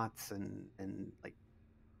dots and like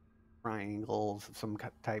triangles of some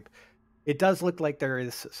type. It does look like there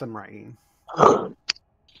is some writing.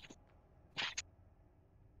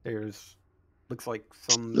 There's looks like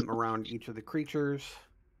some around each of the creatures.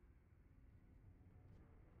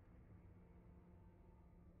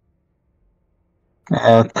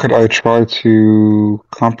 Could I try to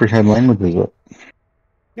comprehend languages?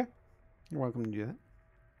 Yeah, you're welcome to do that.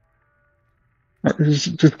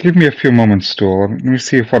 Just give me a few moments, Stool. Let me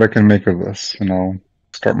see what I can make of this, and I'll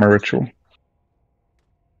start my ritual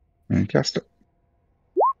and cast it.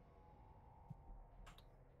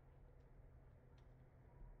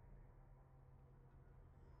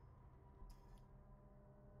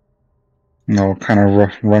 And I'll kind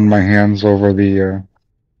of run my hands over the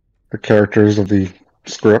characters of the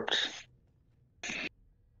script.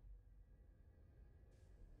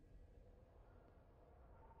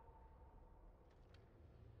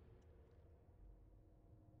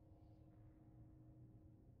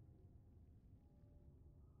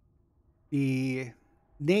 The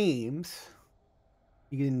names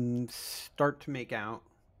you can start to make out.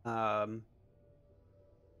 Um,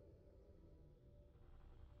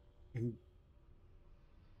 and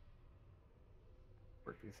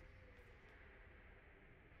work this.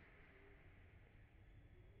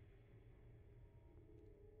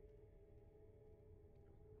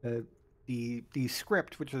 The the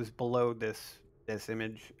script, which is below this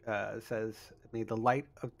image, says, "May the light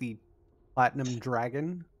of the platinum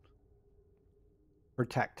dragon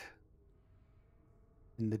protect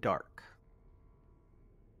in the dark."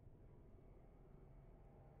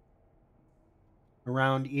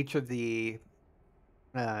 Around each of the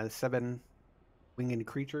 7 winged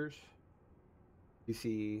creatures, you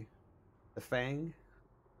see the fang,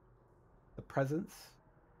 the presence,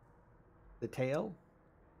 the tail,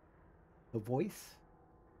 the voice,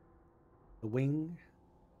 the wing,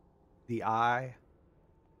 the eye,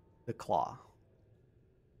 the claw.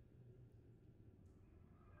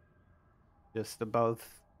 Just above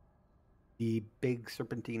the big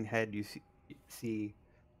serpentine head, you see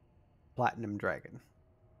platinum dragon.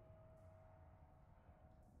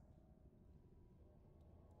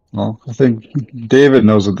 Well, I think David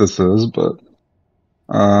knows what this is, but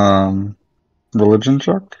religion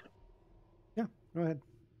check. Yeah, go ahead.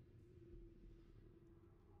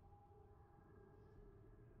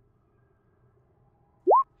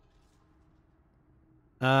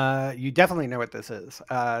 You definitely know what this is.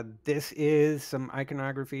 This is some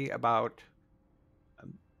iconography about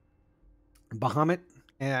Bahamut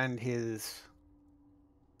and his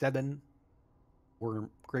 7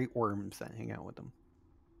 great worms that hang out with him.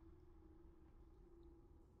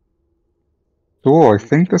 Cool. I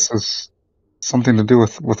think this is something to do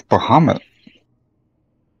with Bahamut,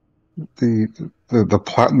 the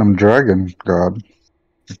platinum dragon god.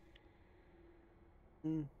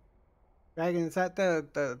 Dragon, is that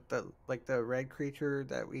the like the red creature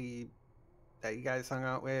that you guys hung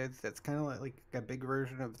out with? That's kind of like a big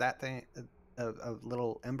version of that thing, of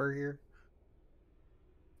little Ember here.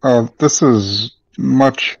 This is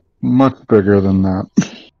much bigger than that.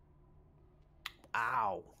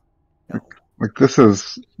 Ow! No. Like this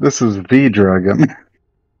is the dragon.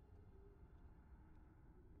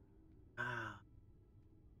 Ah.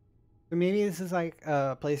 So maybe this is like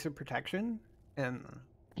a place of protection and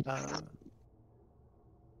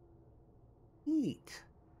neat.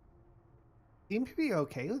 Seem to be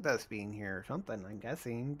okay with us being here or something, I'm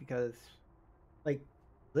guessing, because like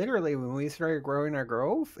literally when we started growing our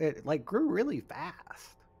growth, it like grew really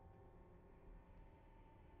fast.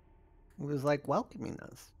 It was like welcoming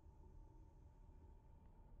us.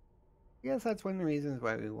 I guess that's one of the reasons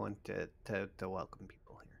why we want to welcome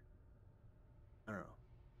people here. I don't know.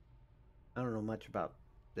 I don't know much about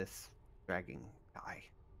this dragon guy.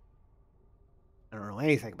 I don't know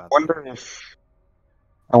anything about this.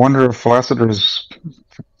 I wonder if Lassiter's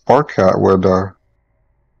Barcat would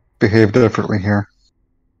behave differently here,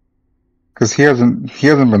 because he hasn't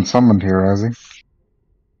been summoned here, has he?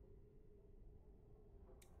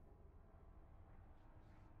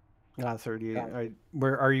 Sir,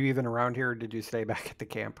 where are you even around here, or did you stay back at the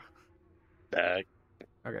camp? Back.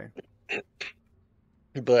 Okay.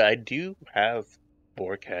 But I do have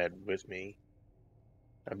Borkad with me,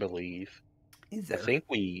 I believe. He's there. I think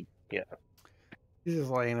yeah. He's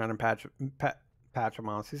just laying on a patch of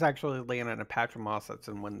moss. He's actually laying on a patch of moss that's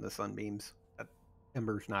in one of the sunbeams that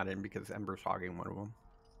Ember's not in because Ember's hogging one of them.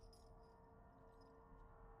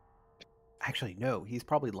 Actually, no, he's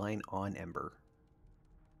probably lying on Ember.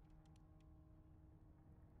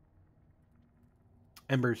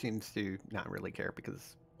 Ember seems to not really care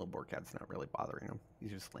because little Borkat's not really bothering him.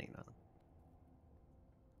 He's just laying on him.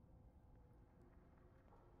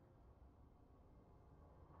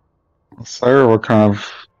 Sire will kind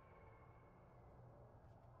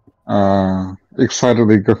of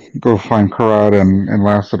excitedly go find Karad and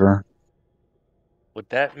Lassiter. Would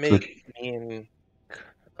that make me and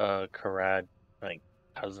Karad like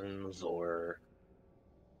cousins or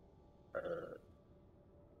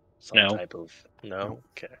some No. type of no?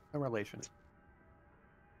 Okay. No relation.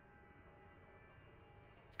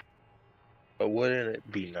 But wouldn't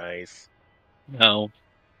it be nice? No.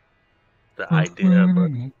 The idea, but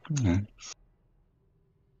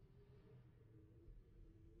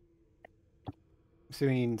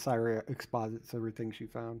Assuming Syra exposits everything she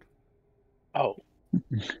found. oh.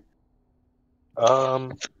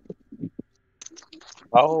 I'd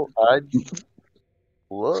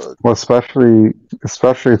look. Well, especially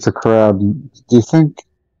to Karad. Do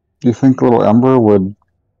you think little Ember would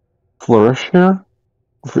flourish here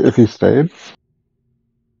if he stayed,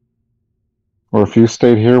 or if you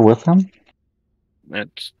stayed here with him?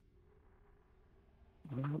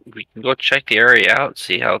 We can go check the area out,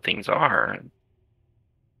 see how things are.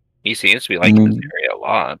 He seems to be liking this area a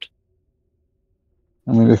lot.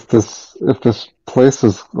 I mean, if this place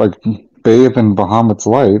is like bathed in Bahamut's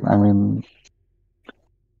light, I mean,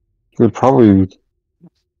 he would probably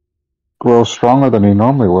grow stronger than he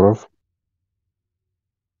normally would have.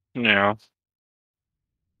 Yeah.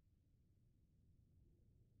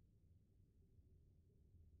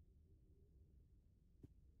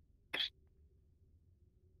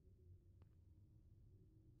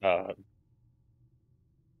 Uh,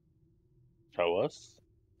 show us,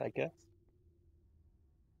 I guess.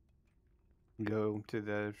 Go to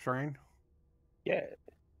the shrine. Yeah.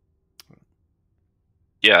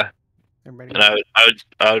 Yeah. Everybody. And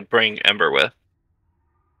I would bring Ember with.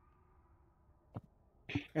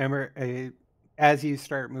 Ember, as you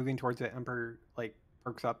start moving towards it, Ember like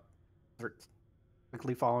perks up, starts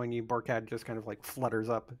quickly following you. Borkad just kind of like flutters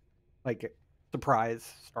up, like surprised,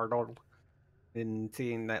 startled, and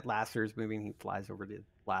seeing that Lasser's moving, he flies over to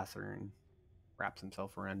Lasser and wraps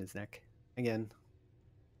himself around his neck again.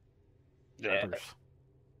 Yeah. Embers.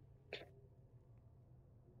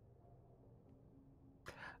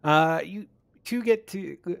 You two get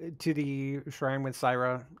to the shrine with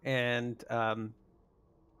Syra and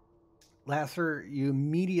Lasser. You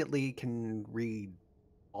immediately can read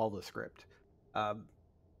all the script. Um,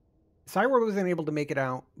 Syra wasn't able to make it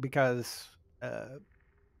out because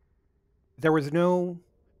there was no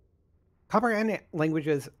comprehend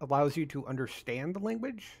languages allows you to understand the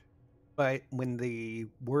language, but when the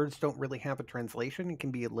words don't really have a translation, it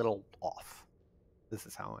can be a little off. This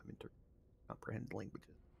is how I'm comprehend languages.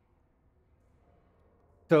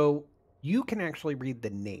 So you can actually read the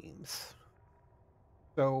names.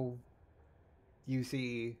 So you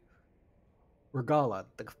see Regala,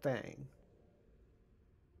 the fang,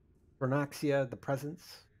 Vernaxia, the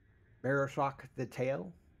presence, Marishok, the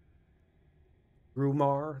tail,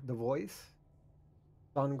 Grumar, the voice,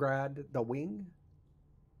 Songrad, the wing,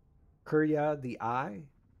 Kurya, the eye,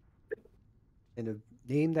 and a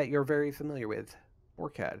name that you're very familiar with,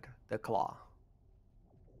 Orcad, the claw.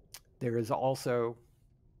 There is also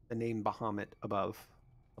the name Bahamut above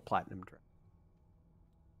the platinum dress.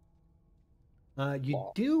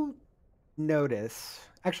 You do notice,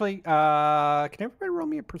 actually, can everybody roll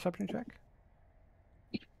me a perception check?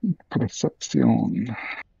 Perception.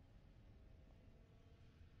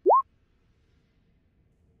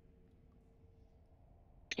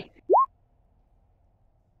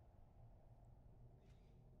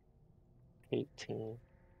 $18.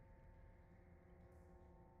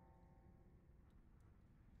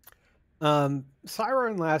 Syra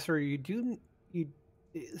and Lasser, you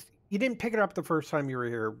you didn't pick it up the first time you were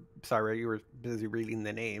here, Syra. You were busy reading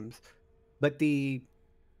the names, but the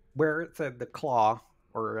where it said the claw,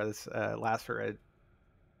 or as Lasser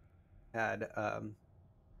had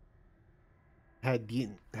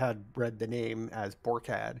read the name as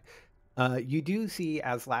Borkad. You do see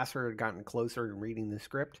as Lasser had gotten closer and reading the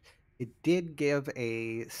script, it did give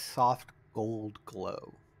a soft gold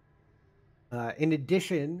glow. In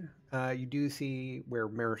addition, you do see where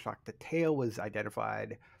Marishok the tail was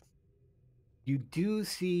identified. You do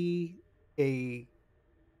see a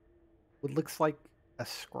what looks like a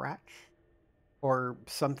scratch or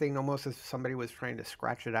something, almost as if somebody was trying to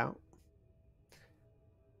scratch it out.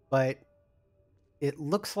 But it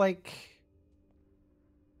looks like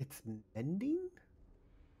it's mending.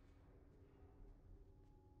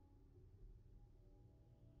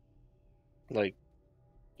 Like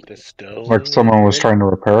the stone. Like someone was trying to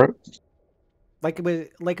repair it. Like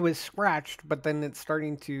it was scratched, but then it's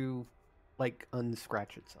starting to like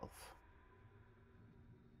unscratch itself.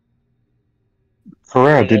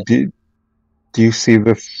 Farad, Yeah. do you see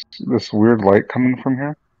this weird light coming from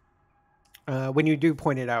here? When you do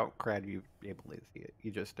point it out, Crad, you able to see it. You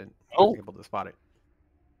just didn't Oh, able to spot it.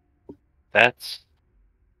 that's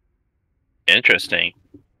interesting.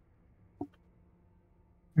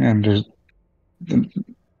 And there's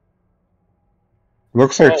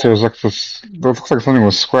looks like there's like this. Looks like something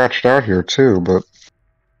was scratched out here too, but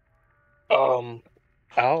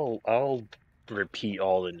I'll repeat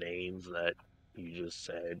all the names that you just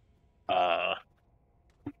said. Uh,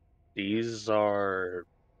 these are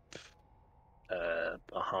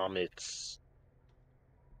Bahamut's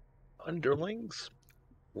underlings,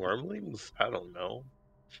 wormlings. I don't know.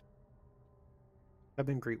 I've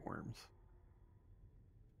been great worms.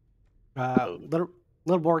 Oh, Little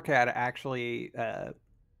Borcat actually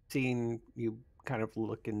seeing you kind of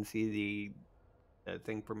look and see the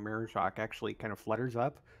thing from Mirror Shock actually kind of flutters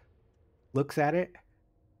up, looks at it,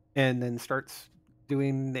 and then starts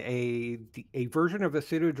doing a version of a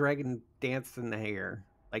pseudo dragon dance in the hair,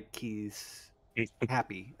 like he's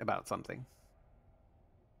happy about something.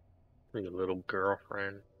 your little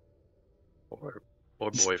girlfriend or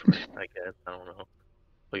boyfriend, I guess. I don't know.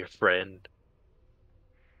 Or your friend.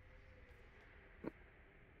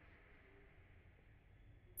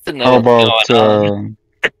 To how know what's about going on.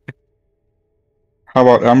 How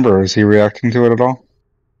about Ember? Is he reacting to it at all?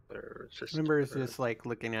 Ember is just like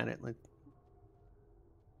looking at it like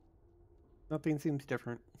nothing seems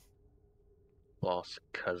different. Lost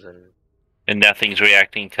cousin. And nothing's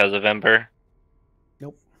reacting because of Ember.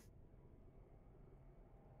 Nope.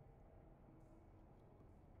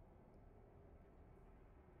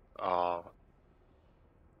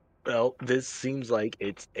 Well, this seems like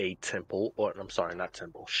it's a temple, or I'm sorry, not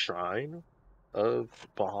temple, shrine of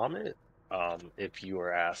Bahamut. If you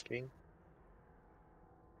were asking.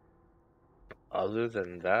 Other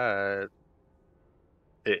than that,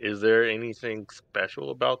 is there anything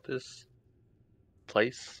special about this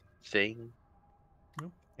place thing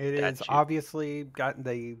It is that you? obviously got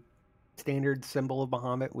the standard symbol of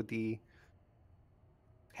Bahamut with the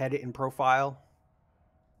head in profile.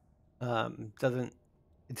 Doesn't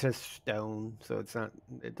it's just stone, so it's not.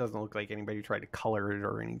 It doesn't look like anybody tried to color it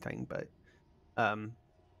or anything, but um,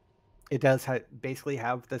 it does basically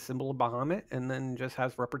have the symbol of Bahamut, and then just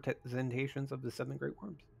has representations of the seven great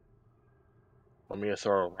worms. Want me to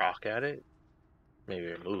throw a rock at it? Maybe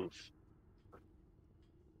it moves.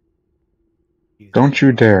 Don't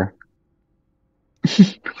you dare.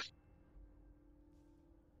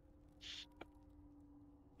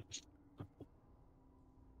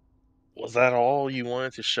 Was that all you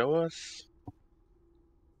wanted to show us?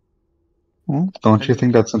 Well, don't you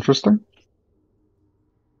think that's interesting?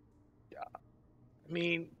 Yeah. I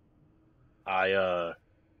mean, I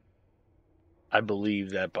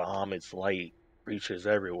believe that Bahamut's light reaches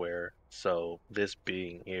everywhere, so this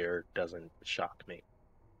being here doesn't shock me.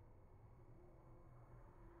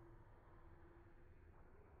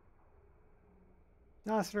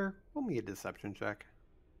 Noster, roll me a deception check.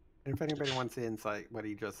 And if anybody wants to insight what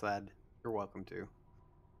he just said, you're welcome to.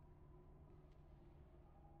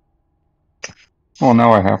 Oh,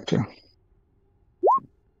 now I have to.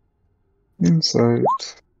 Insight.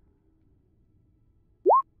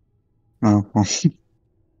 Oh, well.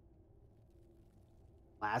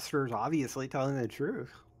 Laster's obviously telling the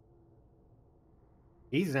truth.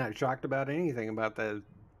 He's not shocked about anything about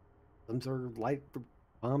some sort of light,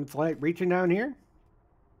 light reaching down here.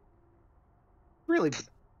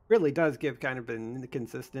 Really does give kind of an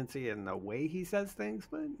inconsistency in the way he says things,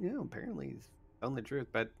 but apparently he's telling the truth.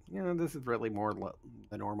 But this is really more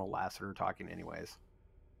the normal Lassiter talking, anyways.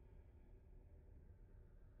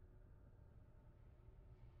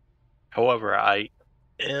 However, I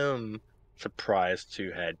am surprised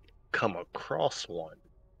to had come across one.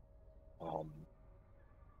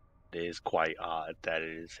 It is quite odd that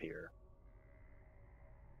it is here.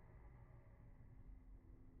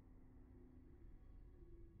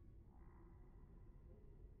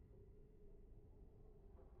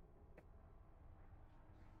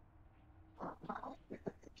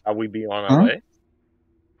 Are we be on our Huh? way?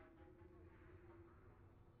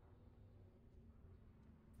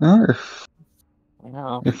 If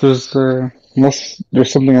No. if there's unless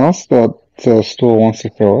there's something else that Stool wants to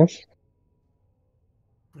show us.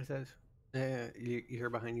 He says, you hear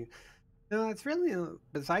behind you. No, it's really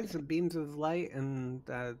besides the beams of light and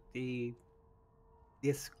these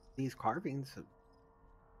carvings.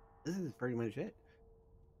 This is pretty much it.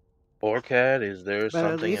 Orcad, is there But at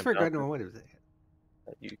something least for about good, this what is it?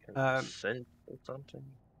 that you can sense or something?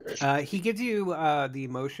 He gives you the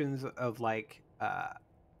emotions of like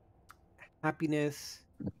happiness.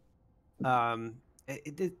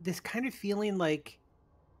 This kind of feeling like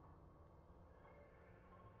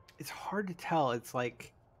it's hard to tell. It's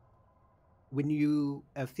like when you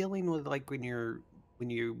a feeling with like when you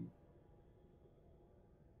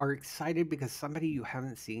are excited because somebody you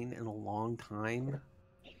haven't seen in a long time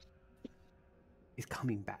is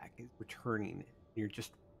coming back, is returning. You're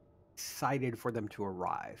just excited for them to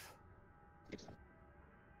arrive. I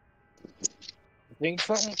think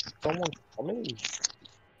someone's coming.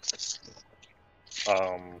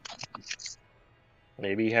 Um,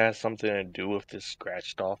 maybe it has something to do with this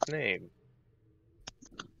scratched off name.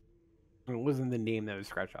 It wasn't the name that was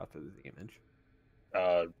scratched off of the image.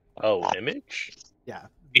 Image? Yeah,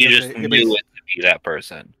 You because just knew it to be that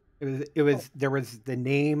person. It was there was the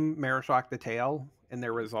name Marishok the Tail, and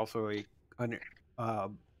there was also under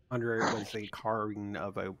it was a carving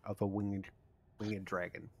of a winged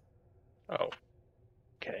dragon. Oh,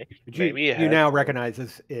 okay. But Maybe it you has now something. recognize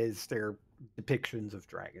this is their depictions of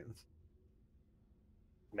dragons.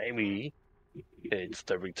 Maybe it's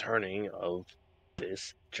the returning of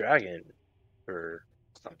this dragon or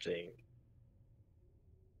something.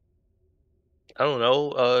 I don't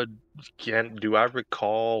know. Do I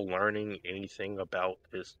recall learning anything about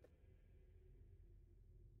this?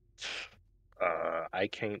 I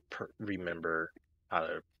can't remember how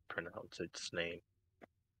to pronounce its name.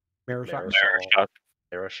 Mirror shock.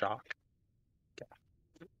 Mirror shock.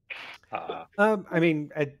 I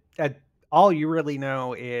mean, all you really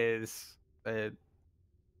know is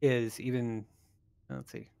even.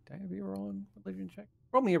 Let's see. Did I have you roll a religion check?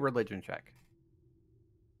 Roll me a religion check.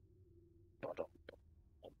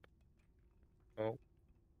 Oh,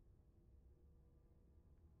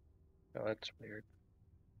 no, that's weird.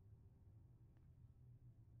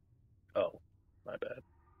 Oh, my bad.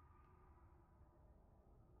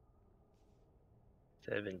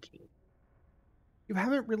 17. You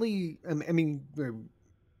haven't really. I mean,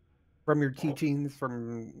 from your teachings,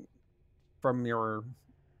 from your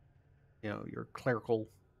your clerical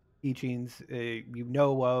teachings, you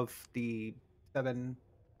know of the 7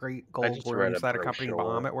 great I gold just read a worms that accompany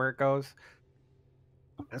brochure. Bahamut where it goes.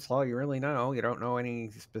 That's all you really know. You don't know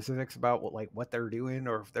any specifics about what they're doing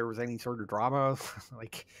or if there was any sort of drama.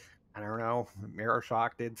 Like, I don't know, Mirror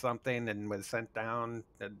Shock did something and was sent down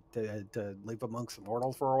to live amongst the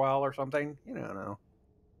mortals for a while or something. You don't know.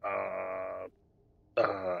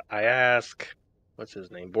 I ask, what's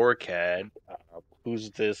his name? Borcad.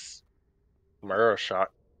 Who's this Murashot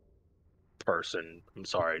person? I'm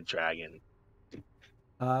sorry, dragon.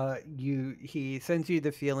 He sends you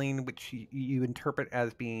the feeling which you interpret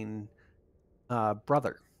as being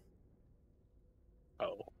brother.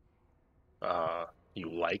 Oh. You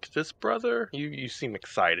like this brother? You seem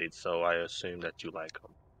excited, so I assume that you like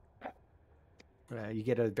him. You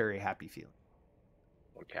get a very happy feeling.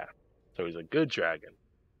 Okay. So he's a good dragon,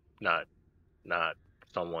 not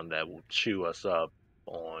someone that will chew us up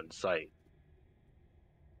on sight.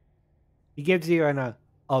 He gives you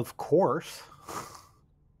of course. I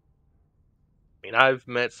mean, I've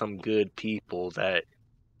met some good people that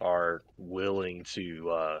are willing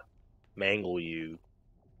to mangle you,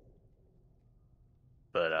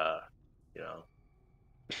 but you know.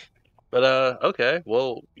 But okay.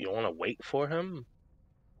 Well, you want to wait for him?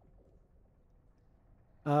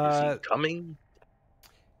 Is he coming?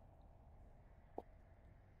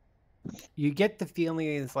 You get the feeling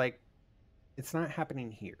it's like it's not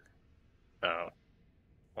happening here. Oh.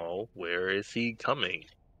 Well, where is he coming?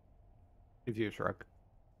 If you shrug.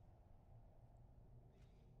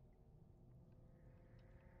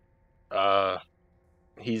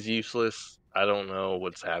 He's useless. I don't know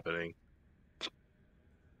what's happening.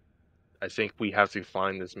 I think we have to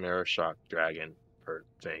find this Marishok dragon per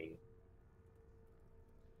thing.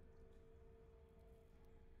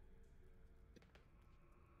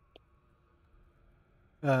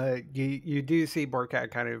 You do see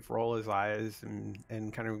Borkat kind of roll his eyes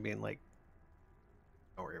and kind of being like,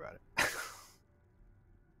 "Don't worry about it."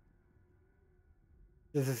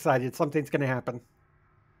 Just decided something's going to happen.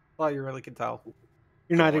 Well, you really can tell.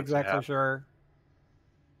 You're not Going to exactly happen. sure.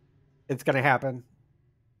 It's going to happen.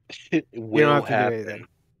 It You don't will have to do happen. anything.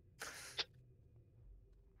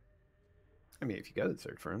 I mean, if you go to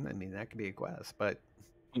search for him, I mean that could be a quest, but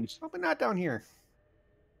probably not down here.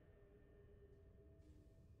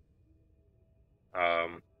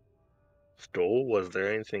 Stool, was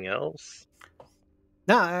there anything else?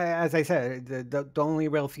 No, as I said, the only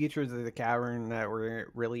real features of the cavern that were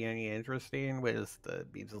really any interesting was the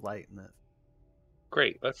beams of light and this.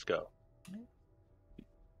 Great, let's go.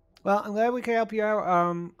 Well, I'm glad we could help you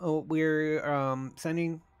out. We're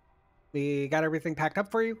sending. We got everything packed up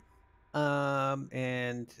for you,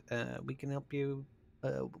 and we can help you.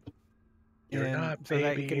 You're And not so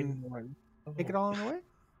that you baby can anyone. take it all on the way.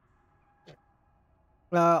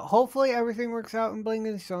 Hopefully everything works out in Bling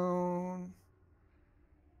and Stone.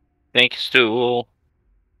 Thank you, Stool.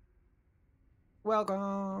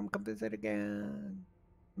 Welcome. Come visit again.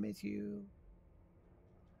 Miss you.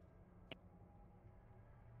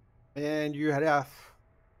 And you head off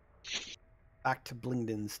back to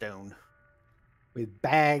Blingden Stone with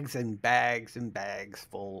bags and bags and bags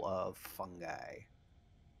full of fungi.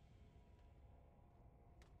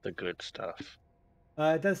 The good stuff.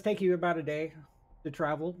 It does take you about a day to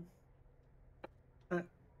travel.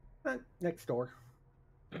 Next door.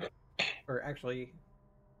 Or actually,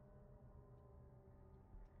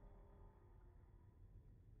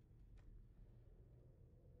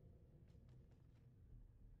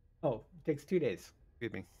 oh, it takes 2 days.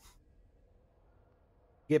 Excuse me.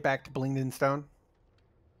 Get back to Blingden Stone.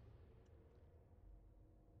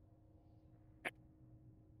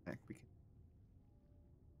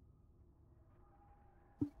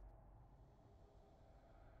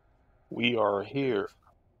 We are here.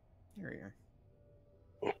 Here you are.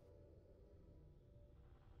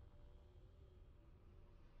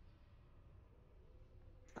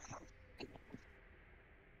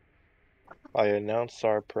 I announce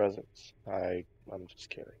our presence. I'm just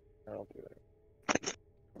kidding. I don't do that.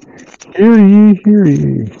 Hear ye, hear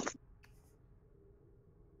ye.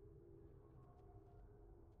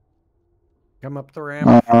 Come up the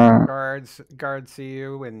ramp. Uh, Guards see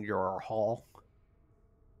you in your hall.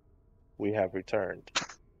 We have returned.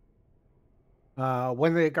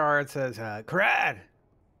 One of the guards says, "Crad,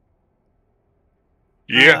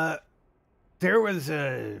 Yeah. there was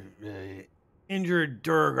a injured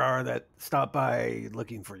Durgar that stopped by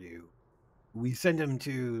looking for you. We sent him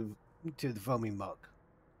to the foaming mug."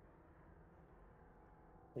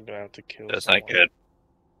 We're gonna have to kill That's not someone. good.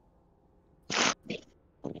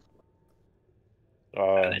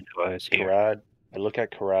 I didn't know I was here. Karad, I look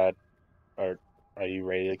at Karad. Are you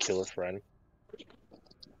ready to kill a friend?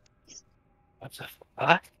 What the fuck?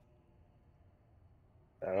 I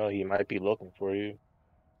don't know. He might be looking for you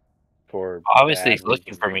for Obviously, bad he's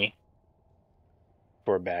looking for reasons. me.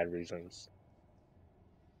 For bad reasons.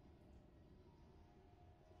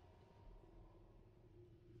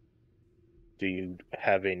 Do you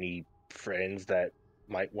have any friends that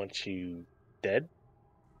might want you dead?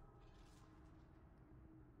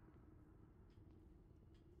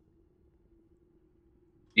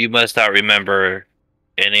 You must not remember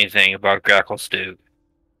anything about Grackle Stew.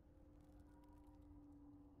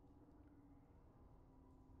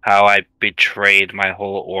 How I betrayed my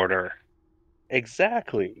whole order.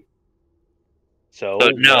 Exactly. So So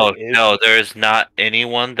what no, if? no, there is not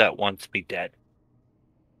anyone that wants me dead.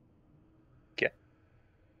 Yeah.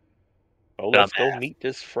 Oh, let's go Dumbass. meet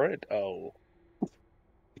this friend. Oh,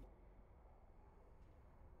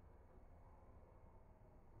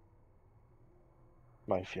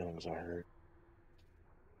 my feelings are hurt.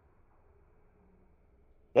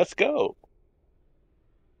 Let's go.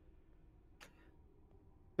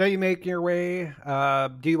 So you make your way.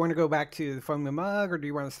 Do you want to go back to the foaming mug, or do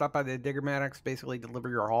you want to stop by the Diggermatics, basically deliver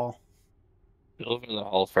your haul? Deliver the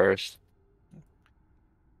hall first.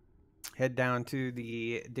 Head down to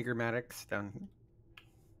the Diggermatics down here.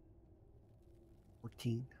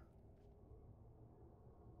 14.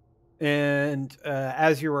 And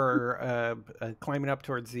as you were climbing up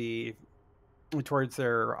towards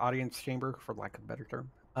their audience chamber, for lack of a better term,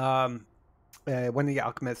 one of the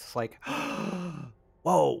alchemists is like,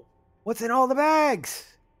 "Whoa, what's in all the bags?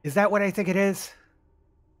 Is that what I think it is?"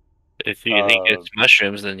 If you think it's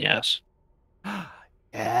mushrooms, then yes.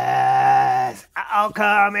 Yes,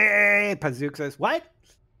 alchemy. Pazook says, "What?"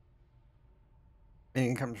 And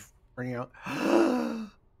he comes running out.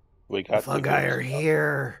 We The got the fungi good are stuff.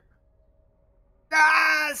 here.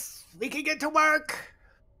 Yes, we can get to work.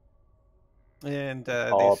 And they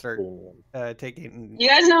All start premium. taking. You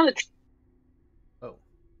guys know that Oh,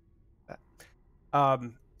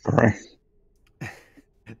 um, sorry.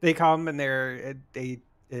 they come and they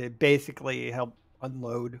basically help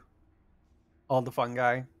unload all the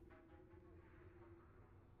fungi,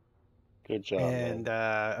 Good job, and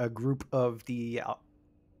man. a group of Deep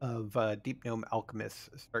Gnome alchemists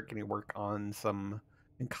start getting work on some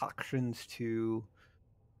concoctions to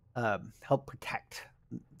help protect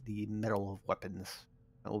the metal weapons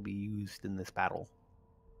that will be used in this battle.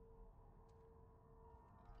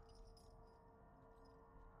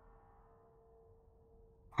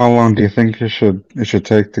 How long do you think it should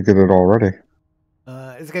take to get it all ready?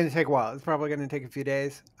 It's going to take a while. It's probably going to take a few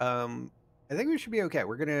days. I think we should be okay.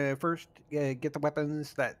 We're going to first get the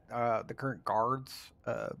weapons that the current guards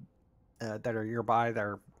that are nearby, that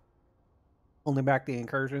are holding back the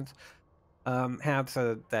incursions, have,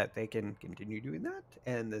 so that they can continue doing that,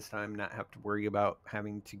 and this time not have to worry about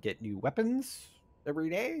having to get new weapons every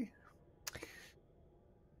day.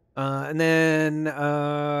 And then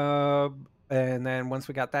once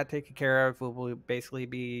we got that taken care of, we'll basically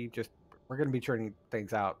be we're going to be churning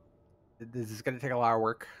things out. This is going to take a lot of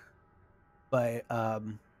work, but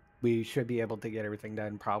we should be able to get everything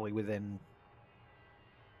done probably within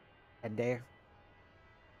 10 days.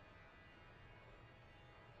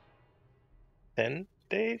 10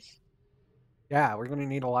 days? Yeah, we're going to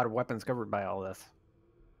need a lot of weapons covered by all this.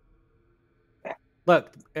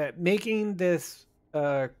 Look, making this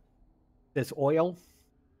oil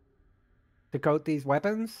to coat these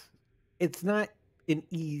weapons, it's not an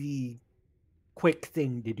easy, quick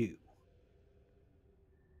thing to do.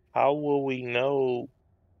 How will we know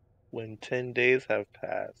when 10 days have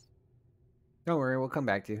passed? Don't worry, we'll come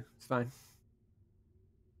back to you. It's fine.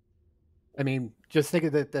 I mean, just think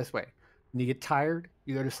of it this way: when you get tired,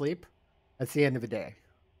 you go to sleep. That's the end of the day.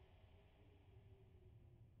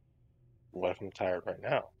 What if I'm tired right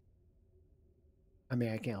now? I mean,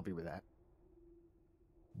 I can't help you with that.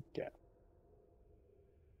 Yeah.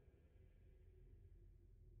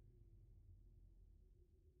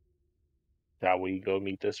 Shall we go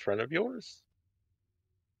meet this friend of yours?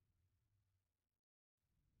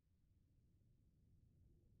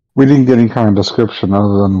 We didn't get any kind of description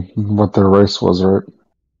other than what their race was, right?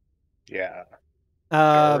 Yeah.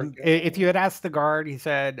 If you had asked the guard, he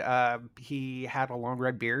said he had a long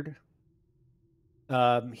red beard.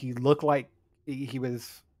 He looked like he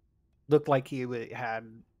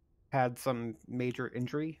had some major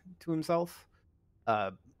injury to himself.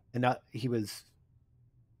 And he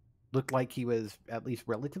looked like he was at least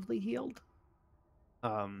relatively healed.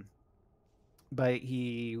 But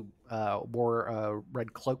he wore a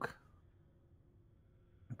red cloak.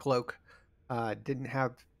 Didn't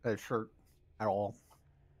have a shirt at all.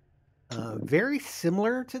 Very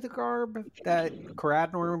similar to the garb that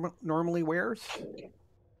Karad normally wears,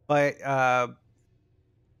 but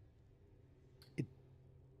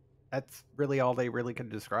that's really all they really could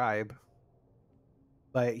describe.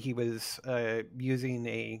 But he was using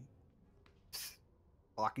a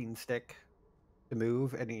walking stick to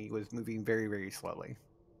move, and he was moving very, very slowly.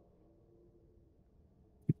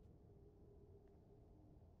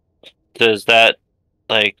 Does that,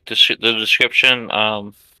 like, the description,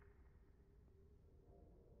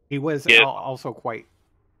 He was Yeah. also quite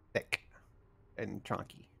thick and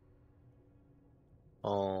chunky.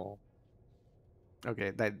 Oh.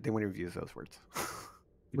 Okay, they wouldn't have used those words.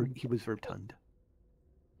 He was rotund.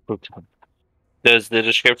 does the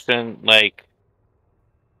description, like,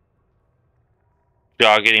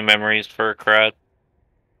 jog any memories for Karad?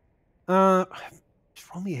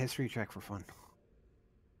 Just roll me a history check for fun.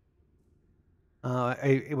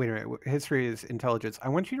 Wait a minute. History is intelligence. I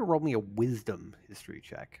want you to roll me a wisdom history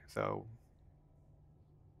check. So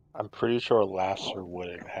I'm pretty sure Lasser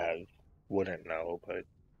wouldn't know, but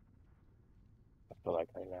I feel like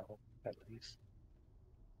I know at least.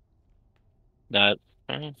 Not.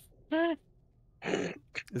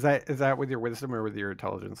 is that with your wisdom or with your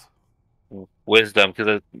intelligence? Wisdom,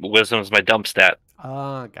 because wisdom is my dump stat.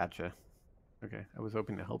 Ah, gotcha. Okay, I was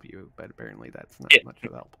hoping to help you, but apparently that's not much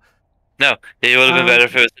of help. No, it would have been better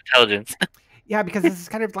if it was intelligence. Yeah, because this is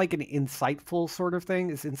kind of like an insightful sort of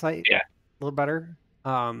thing. Is insight a little better?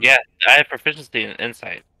 Yeah, I have proficiency in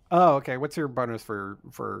insight. Oh, okay. What's your bonus for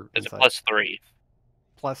It's insight? a +3.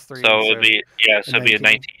 +3. So it would be so it'd be a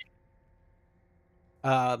 19.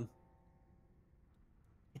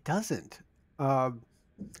 It doesn't.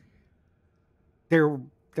 There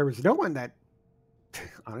was no one that.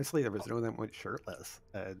 Honestly, there was no one that went shirtless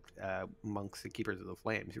amongst the Keepers of the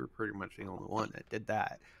Flames. You were pretty much the only one that did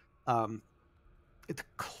that. It's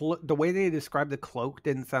the way they described the cloak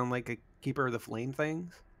didn't sound like a Keeper of the Flame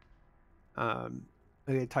things. A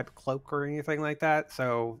type of cloak or anything like that.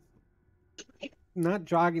 So, not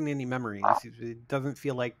jogging any memories. It doesn't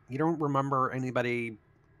feel like you don't remember anybody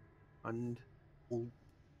old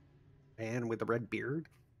man with a red beard.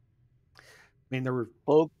 I mean, there were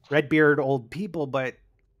red beard old people, but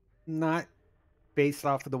not based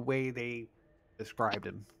off of the way they described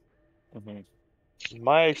him. In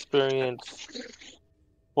my experience,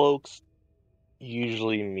 cloaks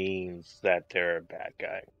usually means that they're a bad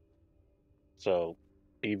guy. So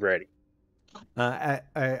be ready.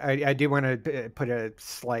 I do want to put a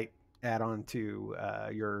slight add-on to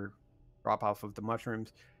your drop-off of the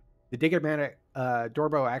mushrooms. The Diggermatic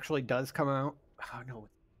Dorbo actually does come out. Oh, no.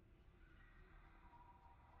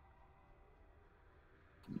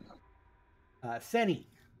 Senny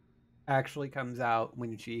actually comes out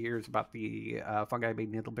when she hears about the fungi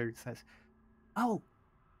being Niddleberg, says, "Oh,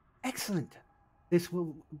 excellent. This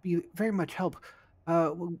will be very much help.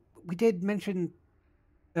 We did mention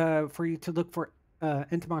for you to look for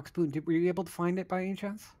Entomok spoon. Were you able to find it by any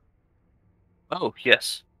chance?" Oh,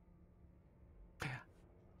 yes.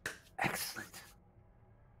 Excellent.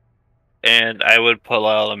 And I would pull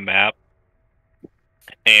out a map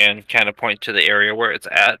and kind of point to the area where it's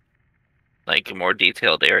at, like a more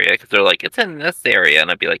detailed area, because they're like, it's in this area, and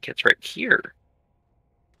I'd be like, it's right here.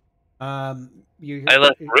 I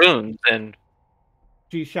left runes, and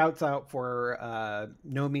she shouts out for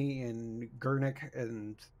Nomi and Gurnik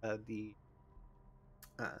and the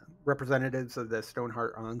representatives of the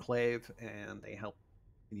Stoneheart Enclave, and they help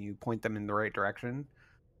you point them in the right direction.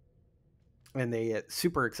 And they get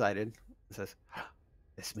super excited. It says,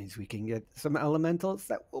 "This means we can get some elementals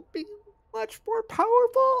that will be much more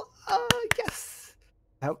powerful." Yes.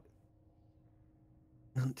 Out.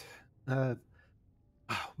 And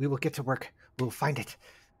we will get to work. We'll find it.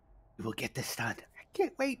 We will get this done. I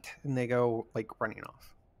can't wait. And they go like running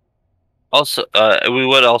off. Also, we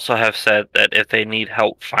would also have said that if they need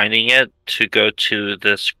help finding it, to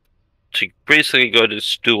basically go to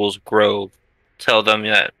Stool's Grove, tell them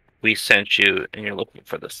that we sent you and you're looking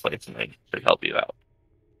for this place, and they should help you out.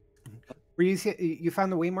 Were you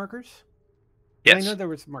found the way markers? Yes. I know there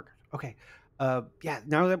was markers. Okay. Yeah,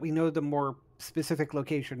 now that we know the more specific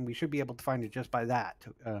location, we should be able to find it just by that.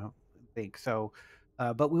 I think so.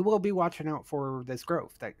 But we will be watching out for this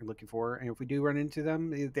growth that you're looking for, and if we do run into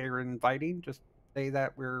them, if they're inviting, just say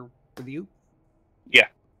that we're with you. Yeah.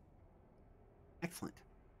 Excellent.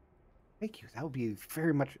 Thank you. That would be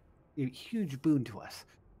very much a huge boon to us.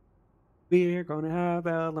 We're gonna have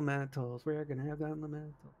elementals. We're gonna have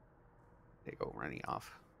elementals. They go running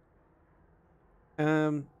off.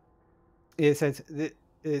 It says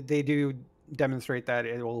they do demonstrate that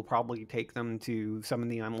it will probably take them to some of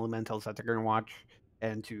the elementals that they're going to watch,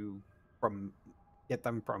 and to get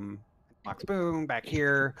them from Fox Boom back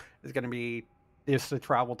here is going to be just the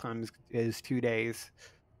travel time is 2 days.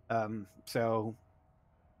 So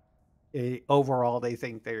overall, they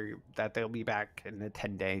think that they'll be back in a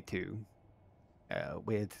 10-day to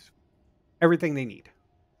with everything they need.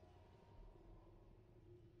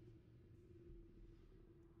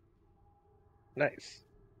 Nice.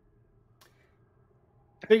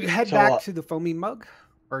 So you head So, back to the foamy mug,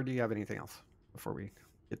 or do you have anything else before we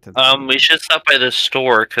get to the foamy We mug? should stop by the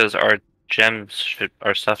store because our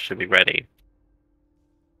stuff should be ready.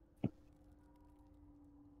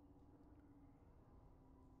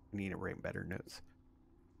 We need to write better notes.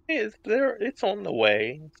 it's there. It's on the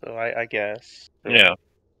way. So I guess. Sure. Yeah.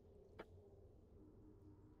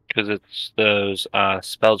 Because it's those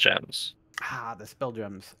spell gems. Ah, the spell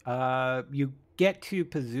gems. You get to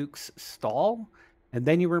Pazook's stall, and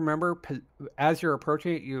then you remember, as you're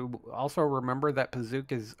approaching it, you also remember that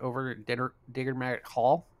Pazook is over at Diggermat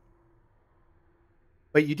Hall.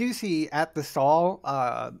 But you do see at the stall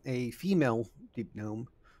a female deep gnome.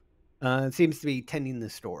 Seems to be tending the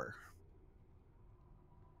store.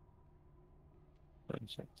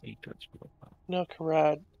 No,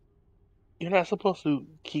 Karad, you're not supposed to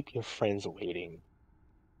keep your friends waiting.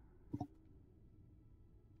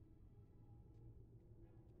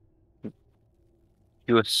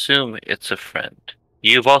 You assume it's a friend.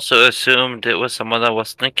 You've also assumed it was someone that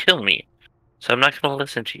was going to kill me. So I'm not going to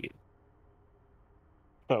listen to you.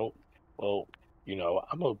 Well,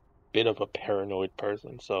 I'm a bit of a paranoid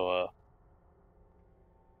person, so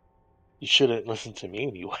you shouldn't listen to me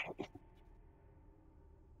anyway.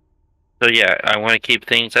 So yeah, I want to keep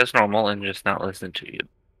things as normal and just not listen to you.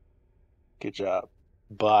 Good job.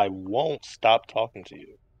 But I won't stop talking to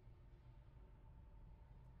you.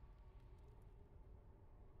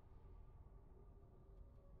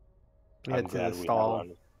 You I'm head to the glad we have stall.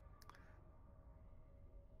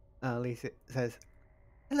 on. Lisa says,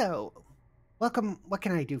 "Hello, welcome. What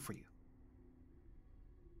can I do for you?"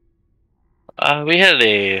 We had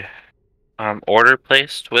a order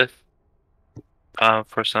placed with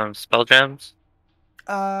for some spell gems.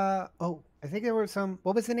 Oh, I think there was some.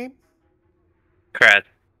 What was the name? Crad.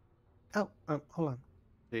 Oh, hold on.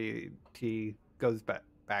 He goes back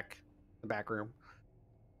the back room.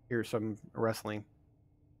 Here's some wrestling.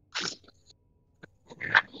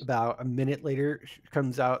 About a minute later, she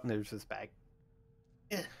comes out and there's this bag.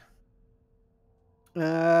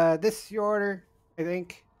 This is your order, I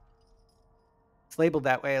think. It's labeled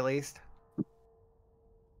that way, at least.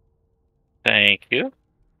 Thank you.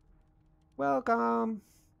 Welcome.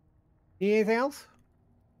 Need anything else?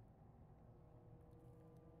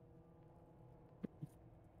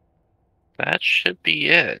 That should be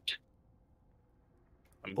it.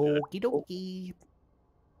 I'm good. Okie dokie.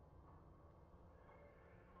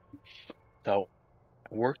 So,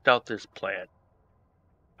 I worked out this plan.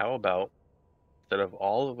 How about, instead of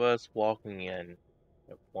all of us walking in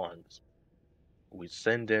at once, we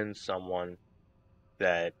send in someone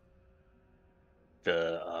that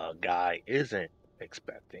the guy isn't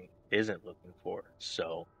expecting, isn't looking for.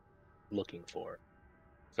 So,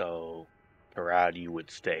 Parad, you would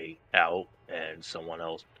stay out, and someone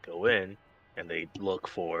else would go in, and they'd look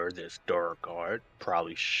for this dark guard.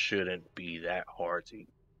 Probably shouldn't be that hard to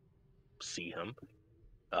see him.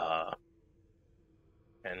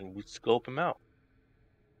 And we scope him out.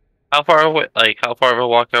 How far away? Like how far of a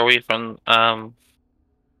walk are we from the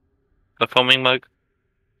foaming mug?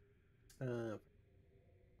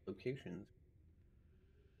 Locations.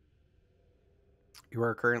 You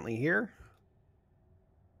are currently here,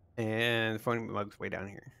 and the phone mug's way down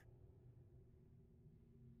here.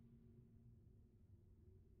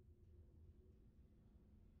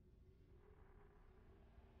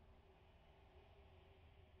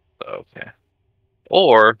 Okay.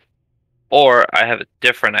 Or I have a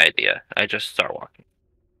different idea. I just start walking.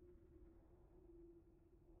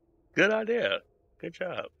 Good idea. Good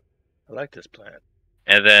job. I like this plan.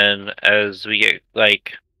 And then as we get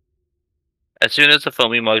as soon as the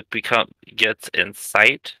foaming mug gets in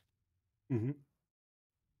sight, Mm-hmm.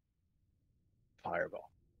 Fireball.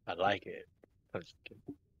 I like it. I'm just kidding.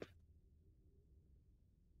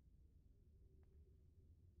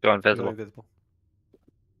 Go Go invisible. invisible.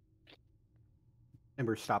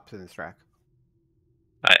 Ember stops in his track.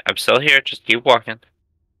 I'm still here. Just keep walking.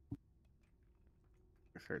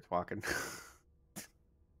 Starts walking.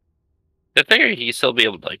 I figure he'd still be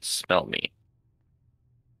able to like smell me.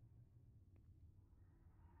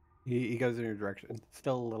 He goes in your direction.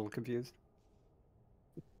 Still a little confused.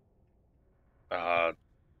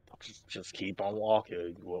 Just keep on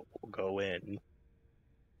walking. We'll go in.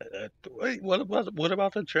 Wait, what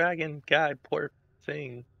about the dragon guy? Poor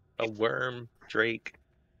thing. A worm, Drake.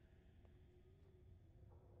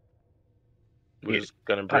 We're just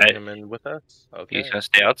gonna bring him in with us. Okay. He's gonna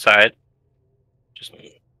stay outside. Just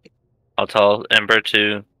I'll tell Ember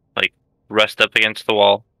to like rest up against the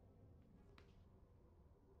wall.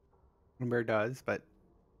 Ember does, but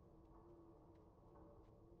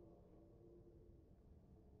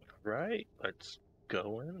Right. Let's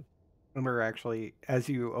go in. Ember actually, as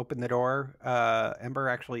you open the door, Ember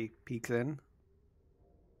actually peeks in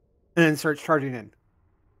and then starts charging in.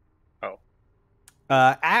 Oh.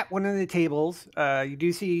 At one of the tables, you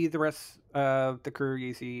do see the rest of the crew.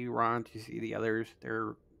 You see Ron, you see the others.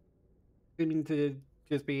 They're seeming to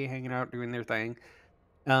just be hanging out, doing their thing.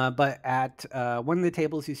 But at one of the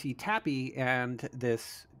tables, you see Tappy and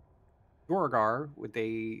this Dorogar with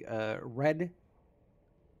a red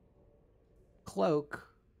cloak,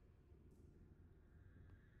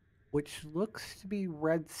 which looks to be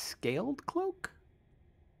red scaled cloak.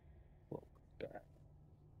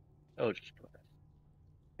 Oh, just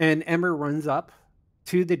And Ember runs up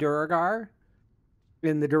to the Duragar,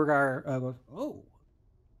 and the Duragar goes,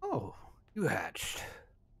 "Oh, you hatched,"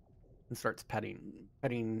 and starts petting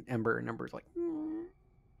Ember, and Ember's like,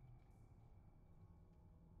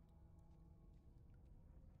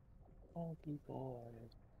 oh, boy.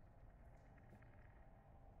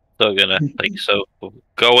 So gonna like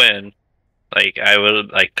go in. Like I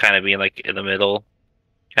would like kind of be like in the middle,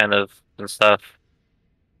 kind of and stuff,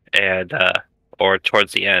 and or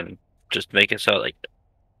towards the end, just make it so like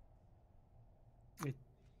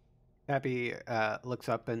Happy looks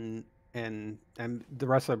up and the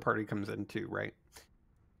rest of the party comes in too, right?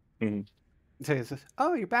 Mhm. So he says,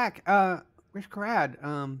 "Oh, you're back. Where's Karad?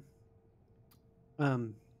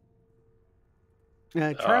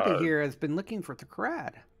 Charlie here has been looking for the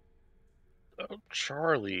Karad." Oh,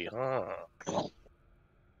 Charlie, huh?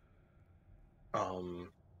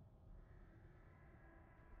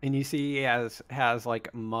 And you see he has like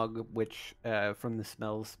a mug, which from the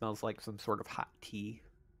smells like some sort of hot tea.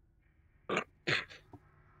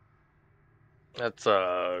 That's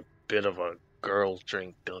a bit of a girl's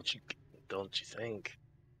drink, don't you think?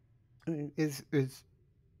 I mean,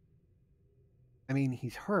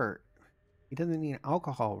 he's hurt. He doesn't need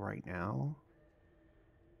alcohol right now.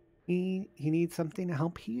 He needs something to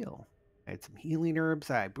help heal. I had some healing herbs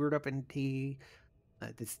I brewed up in tea.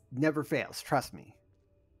 This never fails, trust me.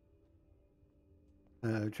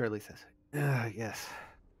 Charlie says, "Yes,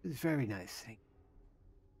 it's very nice.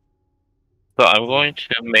 So I'm going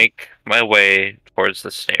to make my way towards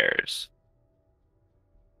the stairs.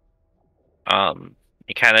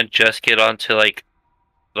 You kind of just get onto like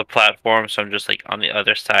the platform, so I'm just like on the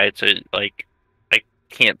other side, so like I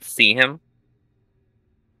can't see him.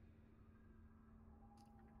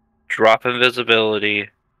 Drop invisibility,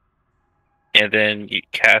 and then you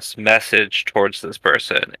cast message towards this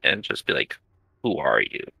person, and just be like, "Who are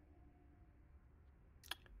you?"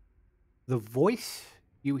 The voice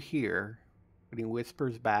you hear when he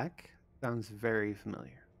whispers back sounds very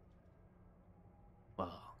familiar.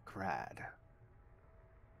 Well, Crad,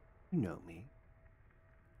 you know me.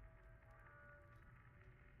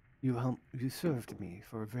 You served me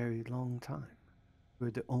for a very long time. You're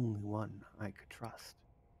the only one I could trust."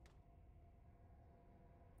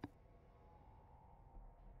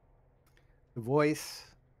 The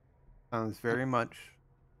voice sounds very much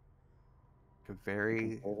like a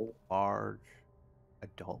very large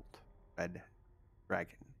adult red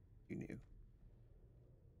dragon you knew.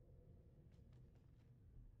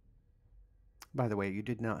 By the way, you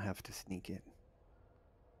did not have to sneak in.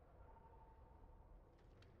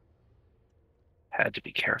 Had to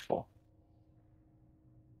be careful.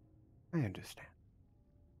 I understand.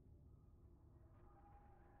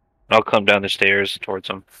 I'll come down the stairs towards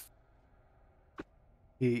him.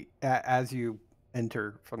 As you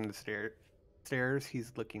enter from the stairs,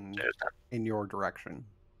 he's looking in your direction,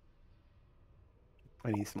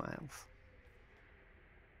 and he smiles.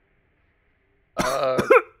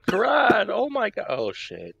 Karad! Oh my god! Oh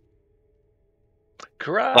shit!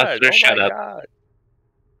 Karad! Lester, Oh shut my up. god!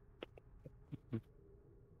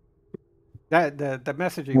 The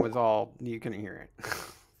messaging was all you couldn't hear it.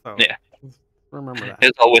 So Yeah. remember that.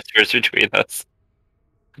 It's all whispers between us.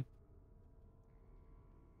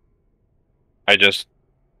 I just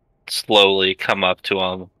slowly come up to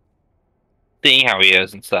him, seeing how he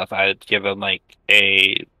is and stuff. I'd give him like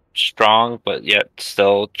a strong but yet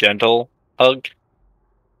still gentle hug.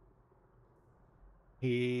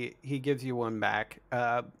 He gives you one back.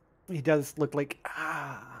 He does look like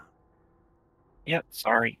Yep,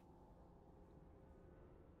 sorry.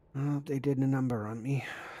 oh, they did a number on me.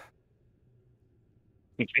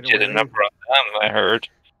 You Get did a away. number on them, I heard.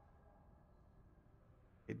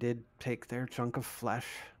 They did take their chunk of flesh.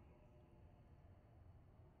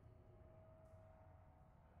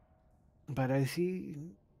 But I see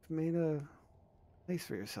you've made a place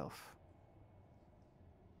for yourself.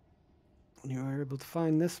 You were able to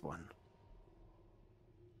find this one.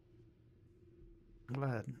 I'm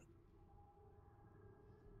glad.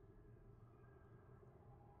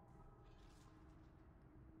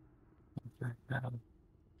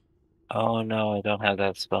 Oh no, I don't have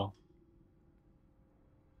that spell.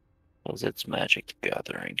 Because it's magic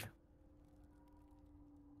gathering.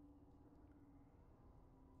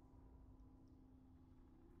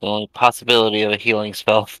 The only possibility of a healing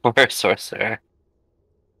spell for a sorcerer.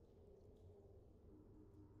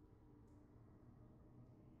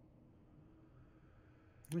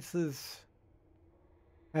 This is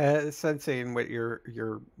sensing what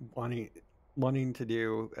you're wanting to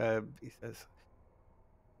do. He says,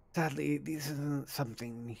 "Sadly, this isn't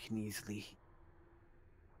something you can easily.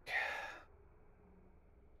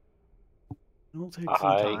 It'll take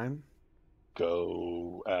some I time."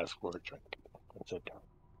 go ask for a drink and sit down.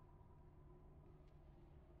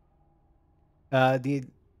 The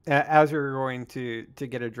as you're going to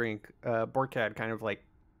get a drink, Borkad kind of like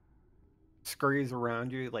scurries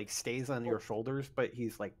around you, like stays on your shoulders, but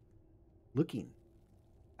he's like looking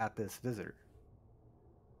at this visitor.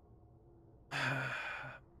 I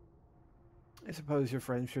suppose your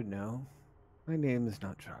friend should know. My name is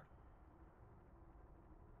not Chuck.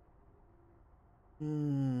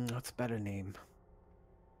 What's a better name?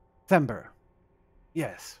 Thember.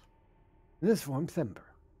 Yes. In this form, Thember.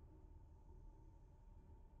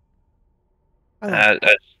 I like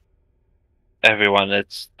it. Everyone,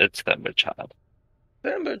 it's them, a child.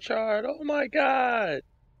 Timberchard, oh my god!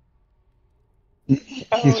 He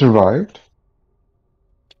Oh, survived.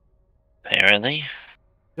 Apparently.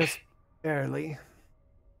 Just barely.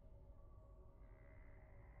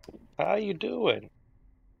 how you doing?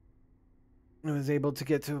 I was able to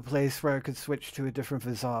get to a place where I could switch to a different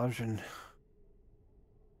visage and.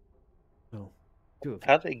 Oh, two of you.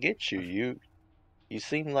 How'd they get you? You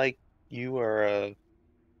seem like you are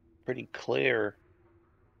pretty clear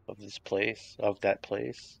of this place, of that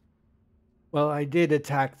place. Well, I did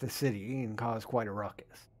attack the city and cause quite a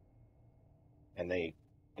ruckus. And they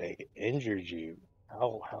injured you.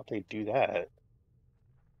 How'd they do that?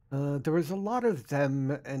 There was a lot of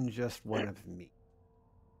them and just one of me.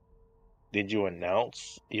 Did you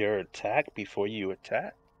announce your attack before you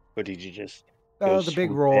attacked? Or did you just go The big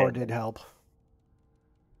swoop roar in? did help.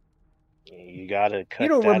 You gotta You cut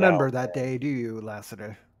don't that remember out, that man. day, do you,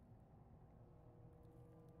 Lassiter?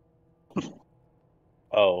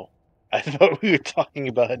 Oh, I thought we were talking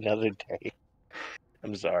about another day.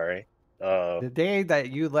 I'm sorry. The day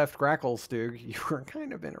that you left Gracklestug, you were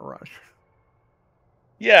kind of in a rush.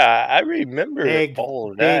 Yeah, I remember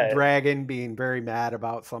all of Big that. dragon being very mad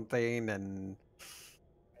about something, and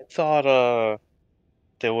I thought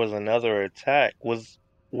there was another attack.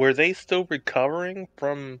 Were they still recovering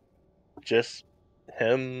from just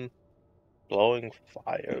him blowing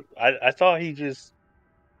fire? I thought he just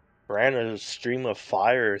ran a stream of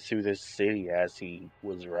fire through this city as he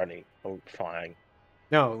was running. Oh, flying.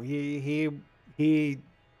 no, he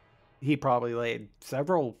probably laid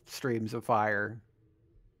several streams of fire.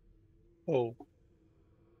 Oh,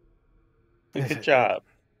 good job.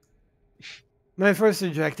 My first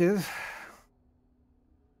objective,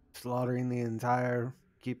 slaughtering the entire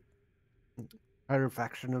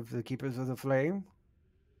faction of the Keepers of the Flame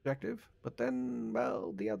objective. But then,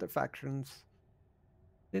 well, the other factions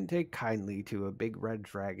didn't take kindly to a big red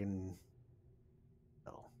dragon,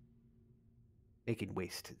 well, making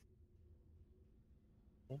waste.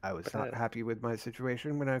 I was not happy with my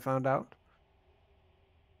situation when I found out.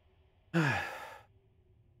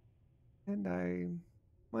 And I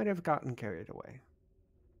might have gotten carried away.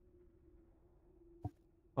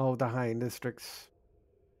 All the High districts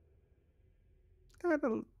had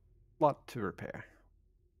a lot to repair.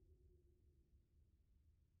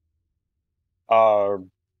 Are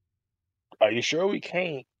you sure we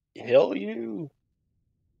can't heal you?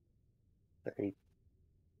 Hey,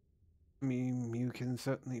 I mean, you can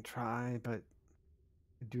certainly try, but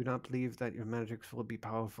I do not believe that your magics will be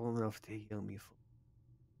powerful enough to heal me fully.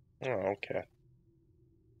 oh, okay.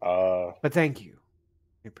 But thank you.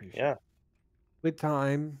 I appreciate Yeah. it. With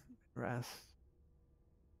time, rest,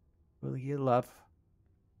 will heal up.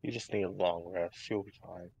 You just need a long rest. You'll be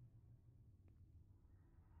fine.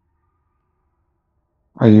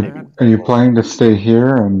 Are you Maybe Brad? are you several planning to days. stay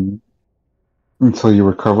here and until you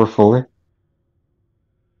recover fully?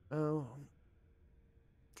 Oh,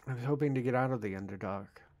 I was hoping to get out of the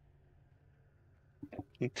Underdark.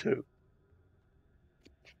 Me too.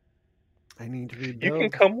 I need to You can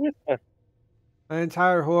rebuild. come with us My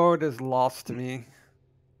entire horde is lost to me.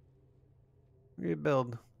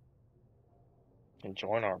 Rebuild. and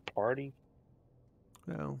join our party.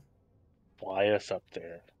 No, Fly us up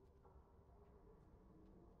there.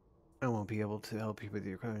 I won't be able to help you with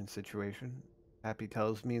your current situation. Happy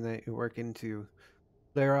tells me that you're working to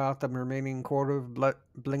clear out the remaining quarter of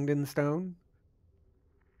Blingden Stone,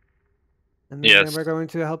 and then Yes, we're going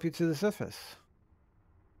to help you to the surface.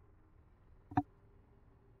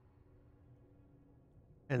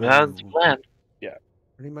 And that's the then plan. Yeah.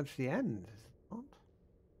 pretty much the end. Is it not?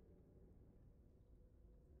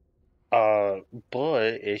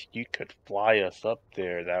 But if you could fly us up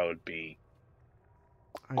there, that would be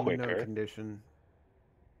I'm no quicker. condition.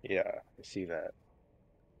 Yeah, I see that.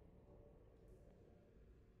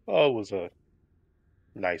 Oh, it was a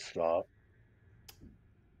nice thought.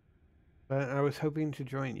 But I was hoping to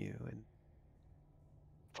join you, and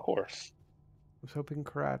Of course. I was hoping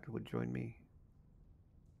Karat would join me.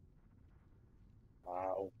 I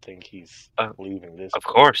don't think he's Uh, leaving this of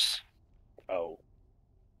place. course. Oh,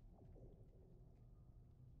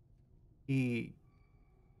 He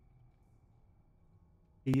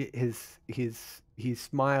he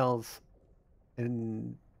smiles,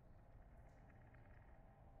 and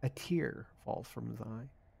a tear falls from his eye,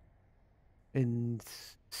 and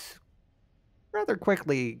rather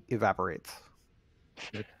quickly evaporates.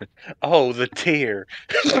 oh, the tear.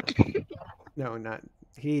 No, not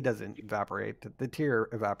he doesn't evaporate. The tear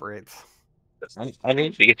evaporates. I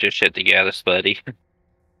need to get your shit together, buddy.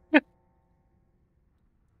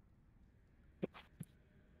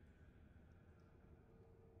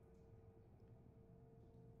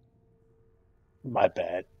 My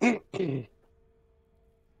bad. I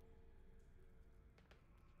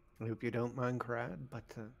hope you don't mind, Karat, but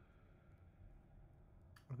I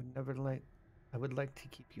would never like. I would like to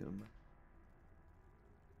keep you in mind.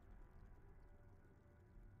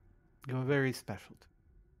 You're very special to me.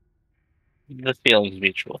 The feeling's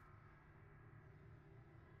mutual.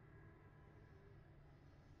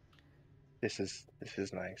 This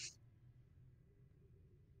is nice.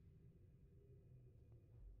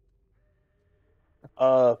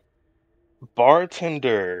 Uh,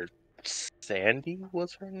 bartender Sandy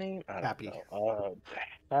was her name? I don't Happy, know.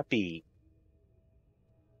 Happy.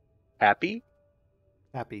 Happy?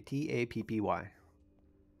 happy. Tappy.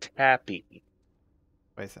 Happy.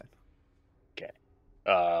 What I said. Okay.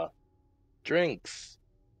 Uh, drinks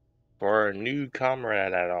for our new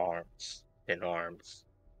comrade at arms. In arms.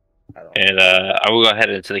 I don't And know. I will go ahead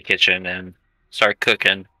into the kitchen and start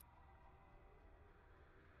cooking.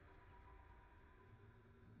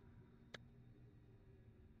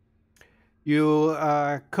 You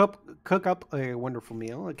cook up a wonderful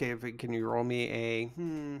meal. Okay, can you roll me a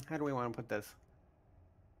how do we want to put this?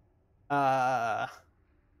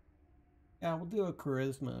 Yeah, we'll do a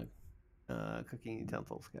charisma cooking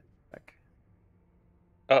utensils check.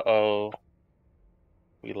 Uh-oh.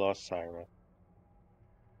 We lost Syra.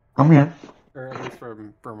 I'm here. Or at least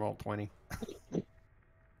from roll 20.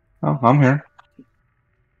 Oh, I'm here.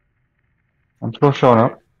 I'm still showing All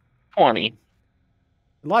right. up. 20.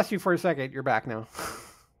 Lost you for a second. You're back now.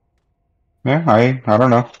 Yeah, I don't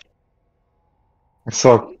know. I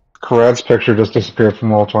saw Karad's picture just disappear from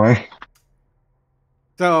Roll20.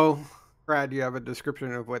 So, Brad, do you have a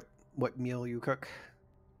description of what meal you cook?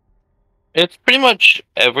 It's pretty much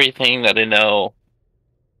everything that I know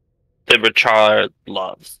that Richard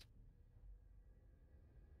loves.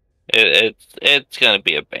 It's gonna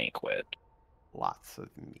be a banquet. Lots of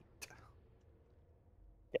meat.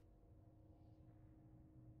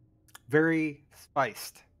 Very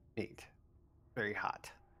spiced meat. Very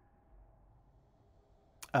hot.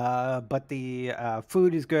 But the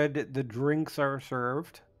food is good. The drinks are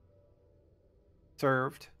served.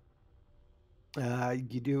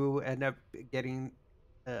 You do end up getting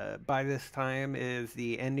by this time is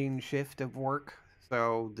the ending shift of work,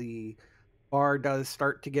 so the bar does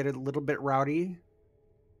start to get a little bit rowdy.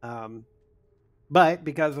 But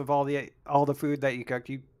because of all the food that you cooked,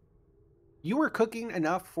 you You were cooking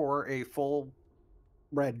enough for a full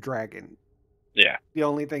red dragon. Yeah. The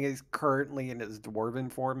only thing is currently in his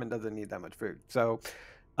dwarven form and doesn't need that much food. So,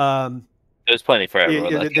 there's plenty for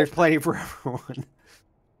everyone. There's plenty for everyone.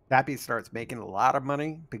 Dappy starts making a lot of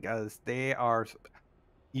money because they are.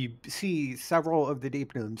 You see several of the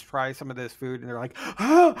deep gnomes try some of this food and they're like,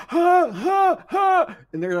 ha, ha, ha, ha,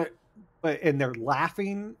 and they're like, and they're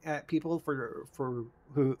laughing at people for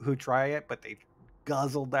who try it, but they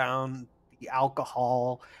guzzle down the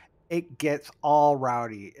alcohol. It gets all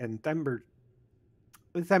rowdy, and Thember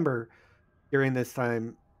during this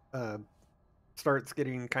time starts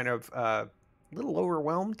getting kind of a little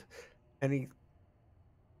overwhelmed, and he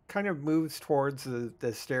kind of moves towards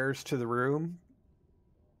the stairs to the room.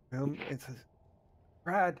 It says,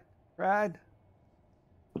 Brad,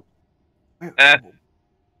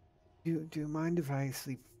 do you mind if I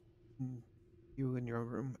sleep you in your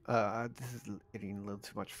room? This is getting a little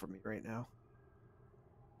too much for me right now.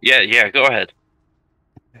 Yeah, go ahead.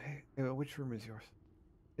 Hey, which room is yours?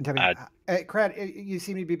 And tell me, Crad, you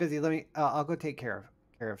seem to be busy. Let me. I'll go take care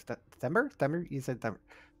of Thember. You said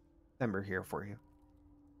Thember here for you.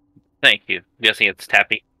 Thank you. I'm guessing it's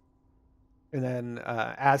Tappy. And then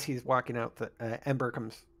as he's walking out, Ember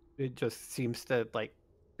comes. It just seems to like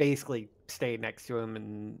basically stay next to him,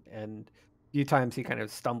 and a few times he kind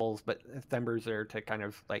of stumbles, but Thember's there to kind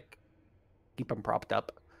of like keep him propped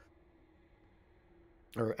up.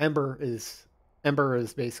 Or Ember is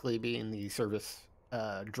basically being the service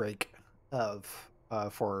Drake of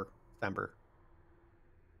for Thember,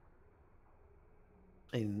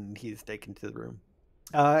 and he's taken to the room.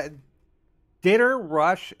 Dinner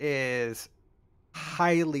rush is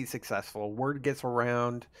highly successful. Word gets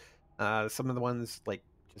around. Some of the ones like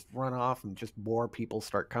just run off, and just more people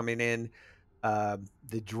start coming in.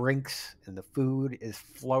 The drinks and the food is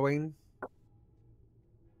flowing,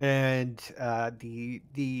 and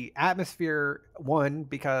the atmosphere, one,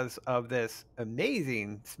 because of this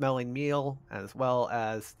amazing smelling meal, as well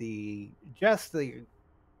as the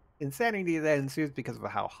insanity that ensues because of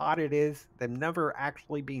how hot it is. Them never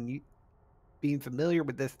actually being familiar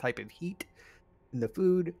with this type of heat in the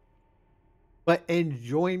food, but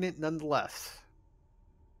enjoying it nonetheless.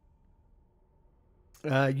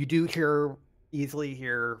 You do easily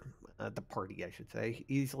hear the party, I should say,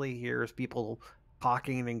 easily hears people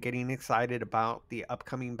talking and getting excited about the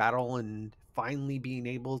upcoming battle and finally being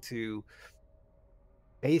able to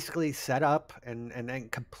basically set up and then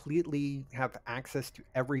completely have access to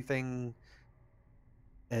everything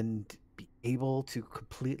and be able to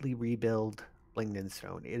completely rebuild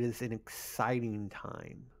Blingdenstone. It is an exciting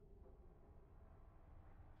time.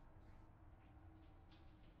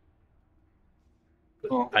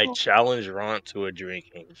 I challenge Ron to a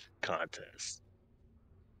drinking contest.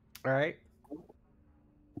 All right.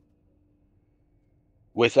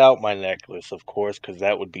 Without my necklace, of course, because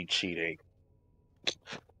that would be cheating.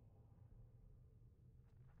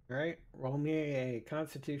 All right. Roll me a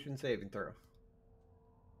Constitution saving throw.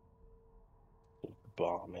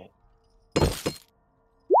 Bomb it.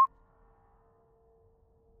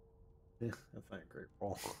 That's not a great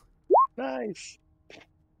roll. Nice.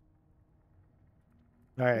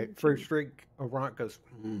 All right. First drink, Ron goes,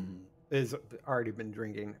 is already been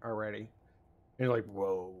drinking already. And you're like,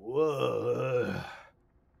 whoa.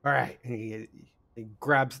 All right. And he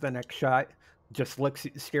grabs the next shot, just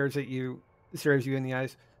stares you in the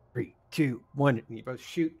eyes. 3, 2, 1. And you both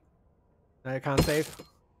shoot. Con save.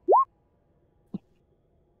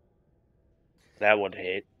 That would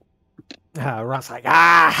hit. Ron's like,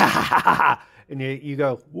 ah! And you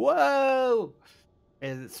go, whoa!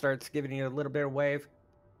 And it starts giving you a little bit of wave.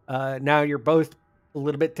 Now you're both a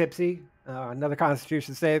little bit tipsy. Another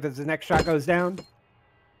Constitution save as the next shot goes down.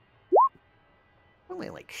 Only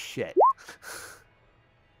like shit.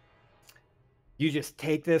 You just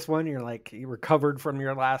take this one. You're like, you recovered from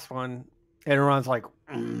your last one. And Ron's like,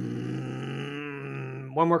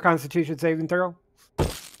 one more Constitution saving throw.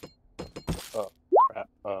 Oh, crap.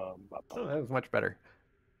 Oh, that was much better.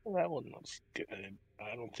 That one was good.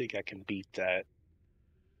 I don't think I can beat that.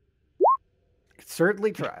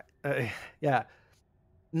 Certainly try. Yeah.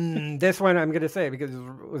 This one I'm going to say, because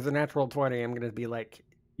it was a natural 20, I'm going to be like,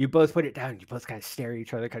 you both put it down. You both kind of stare at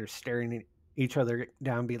each other, kind of staring at each other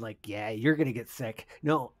down, be like, yeah, you're going to get sick.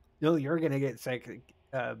 No, you're going to get sick.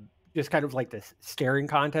 Just kind of like this staring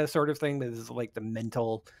contest sort of thing. This is like the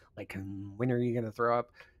mental, like, when are you going to throw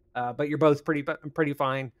up? But you're both pretty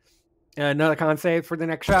fine. Another con save for the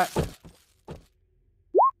next shot.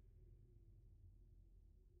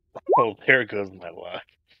 Oh, there goes my luck.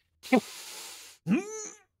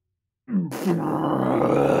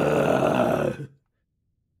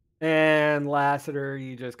 And Lassiter,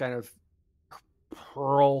 you just kind of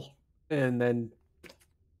hurl, and then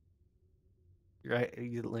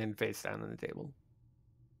you land face down on the table.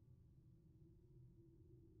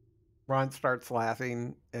 Ron starts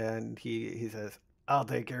laughing, and he says, "I'll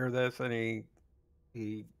take care of this," and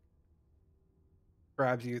he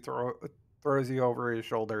grabs you, throws you over his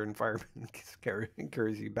shoulder, and fireman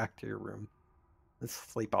carries you back to your room. Let's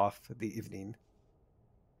sleep off the evening.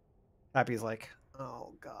 Happy's like,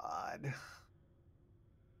 "Oh God."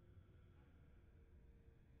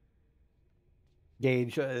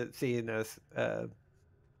 Gage, seeing this,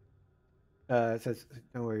 says,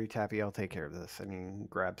 "Don't worry, Tappy, I'll take care of this." And he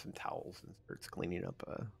grabs some towels and starts cleaning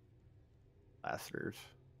up Lassiter's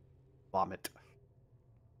vomit.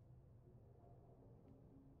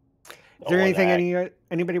 Is there anything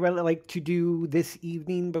anybody would like to do this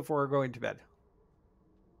evening before going to bed?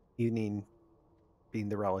 Evening being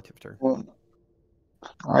the relative term. Well,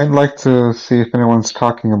 I'd like to see if anyone's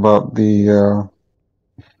talking about the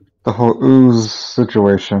whole ooze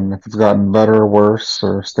situation. If it's gotten better, or worse,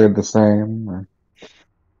 or stayed the same. Or...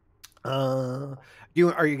 Are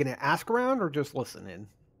you going to ask around or just listen in?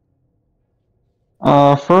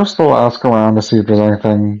 First we'll ask around to see if there's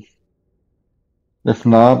anything. If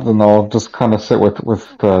not, then I'll just kind of sit with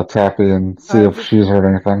Tappy and see if she's heard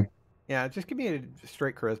anything. Yeah, just give me a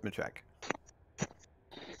straight charisma check.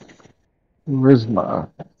 Charisma.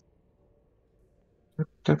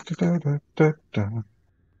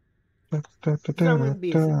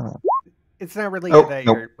 It's not really Oh, that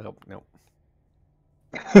nope. you're. Oh, no.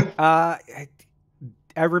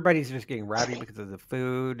 Everybody's just getting rowdy because of the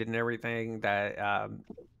food and everything. That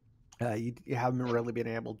you haven't really been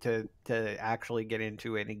able to actually get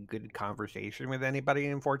into any good conversation with anybody,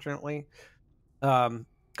 unfortunately.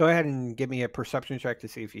 Go ahead and give me a perception check to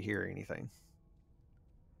see if you hear anything.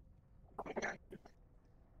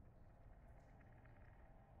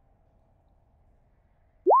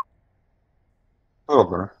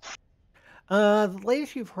 Over. The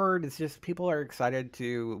latest you've heard is just people are excited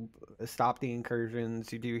to stop the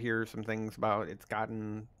incursions. You do hear some things about it's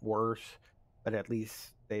gotten worse, but at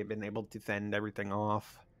least they've been able to fend everything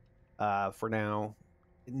off for now.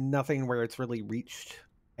 Nothing where it's really reached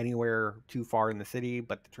anywhere too far in the city,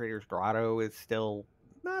 but the Trader's Grotto is still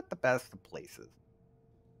not the best of places.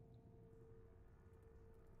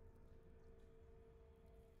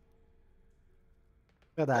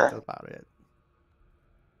 But that's about it.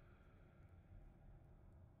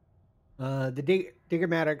 The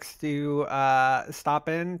Diggermatics to stop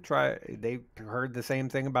in. They heard the same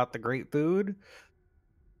thing about the great food,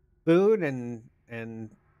 and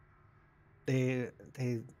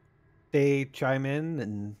they chime in,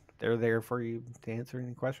 and they're there for you to answer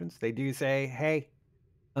any questions. They do say, "Hey,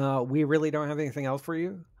 we really don't have anything else for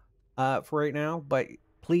you for right now, but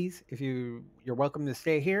please, if you're welcome to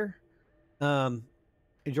stay here.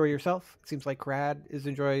 Enjoy yourself. It seems like Crad is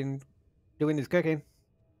enjoying doing his cooking.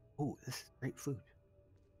 Ooh, this is great food.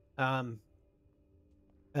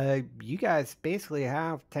 You guys basically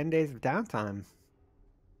have 10 days of downtime."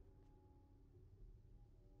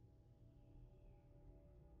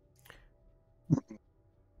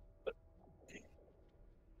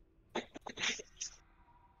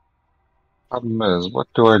 Problem is, what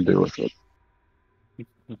do I do with it?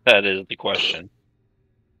 That is the question.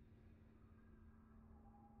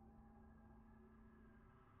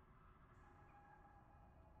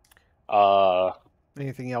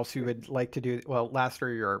 Anything else you would like to do? Well,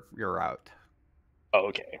 Laster, you're out. Oh,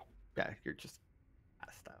 okay. Yeah, you're just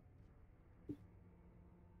passed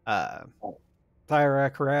out. Thyra,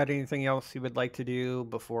 Karad, anything else you would like to do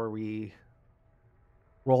before we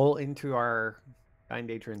roll into our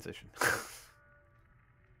 9-day transition?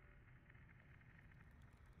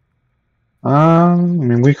 I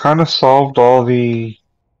mean, we kind of solved all the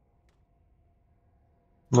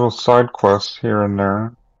little side quests here and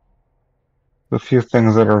there. A few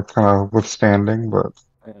things that are kind of withstanding, but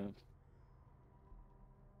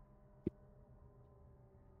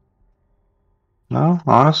no,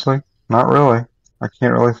 honestly, not really. I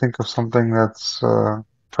can't really think of something that's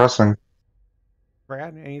pressing.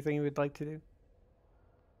 Brad, anything you would like to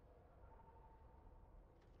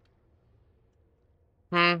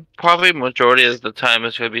do? Probably majority of the time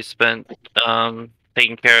is going to be spent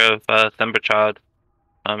taking care of Themberchad,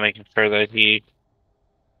 making sure that he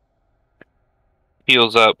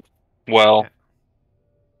heals up well.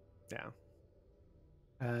 Yeah.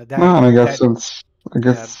 No, I guess since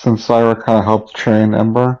Syra kind of helped train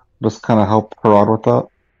Ember, just kind of help her out with that.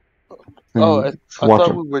 Oh, I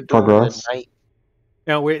thought we were doing the night.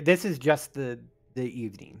 No, this is just the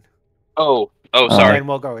evening. Oh, sorry. And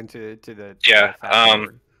we'll go into the yeah. fast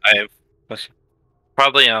forward. I have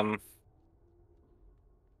probably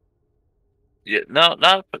yeah, no,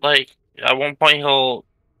 not like at one point he'll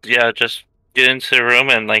just get into the room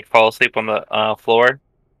and like fall asleep on the floor.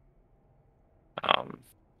 Um,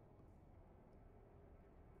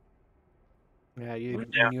 Yeah, yeah.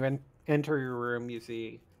 when you enter your room, you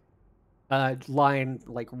see lying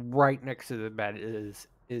like right next to the bed is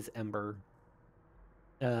Ember,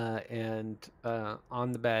 and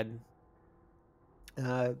on the bed,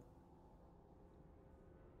 uh,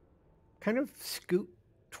 kind of scoot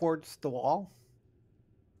towards the wall.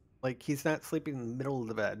 Like he's not sleeping in the middle of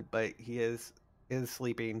the bed, but he is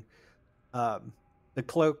sleeping. Um, the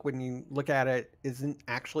cloak, when you look at it, isn't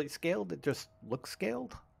actually scaled. It just looks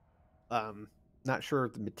scaled. Um, not sure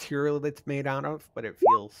of the material that's made out of, but it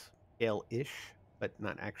feels scale-ish, but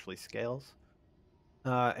not actually scales.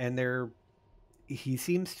 And he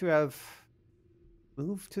seems to have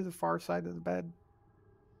moved to the far side of the bed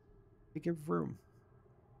to give room.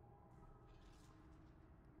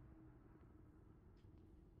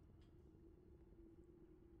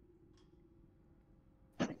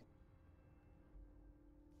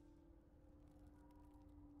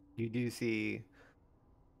 You do see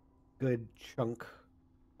good chunk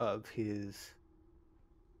of his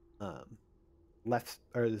um, left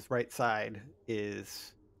or his right side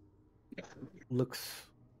looks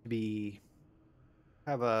to be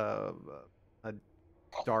have a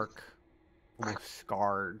dark, almost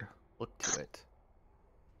scarred look to it.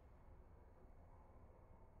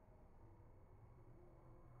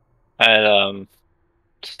 And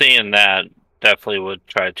seeing that, definitely would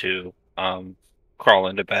try to crawl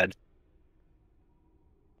into bed,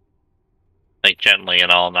 like gently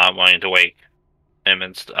and all, not wanting to wake him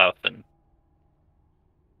and stuff. And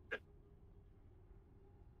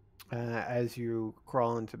As you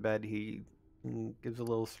crawl into bed, he gives a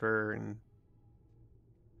little stir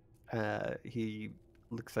and he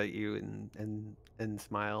looks at you and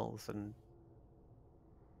smiles and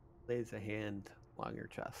lays a hand along your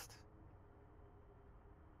chest.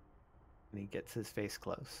 And he gets his face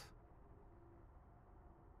close.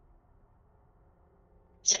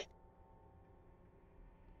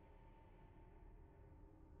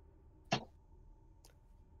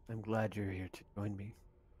 I'm glad you're here to join me.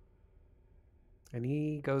 And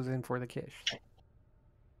he goes in for the kiss.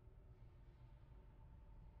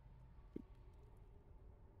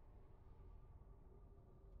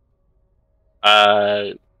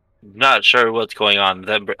 not sure what's going on.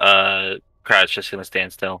 The crowd's just gonna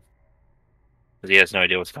stand still because he has no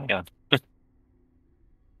idea what's going on.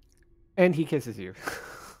 And he kisses you.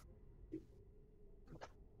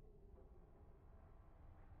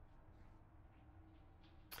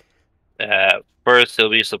 First he'll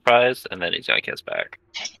be surprised, and then he's gonna kiss back.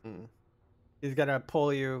 He's gonna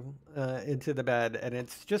pull you into the bed, and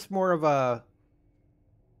it's just more of a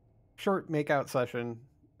short makeout session,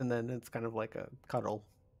 and then it's kind of like a cuddle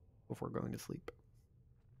before going to sleep.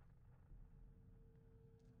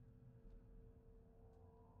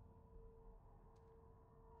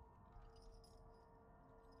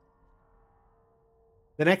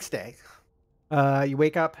 The next day, you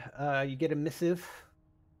wake up, you get a missive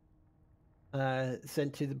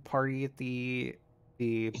sent to the party at the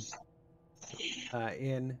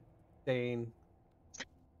inn saying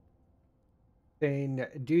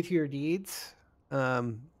due to your deeds,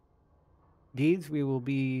 we will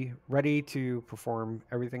be ready to perform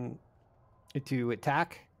everything to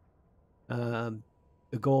attack. The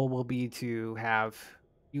goal will be to have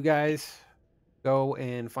you guys go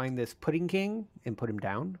and find this Pudding King and put him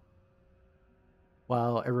down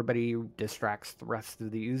while everybody distracts the rest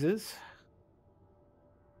of the oozes.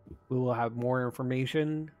 We will have more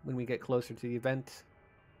information when we get closer to the event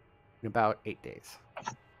in about 8 days.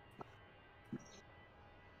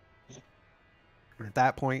 At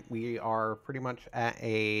that point, we are pretty much at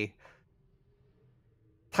a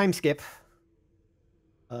time skip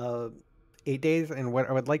of 8 days, and what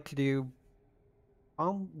I would like to do,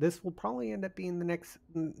 this will probably end up being the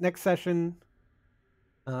next session.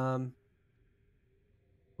 We'll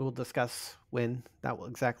discuss when that will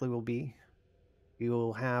exactly will be. We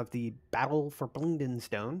will have the battle for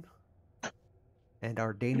Blingdenstone and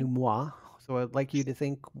our denouement. So I'd like you to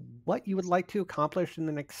think what you would like to accomplish in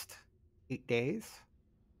the next 8 days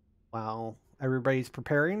while everybody's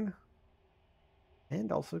preparing,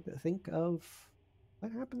 and also to think of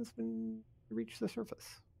what happens when you reach the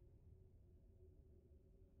surface.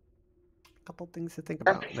 A couple things to think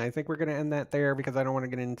about. And I think we're going to end that there because I don't want to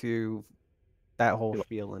get into that whole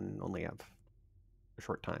spiel and only have a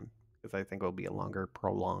short time, because I think it will be a longer,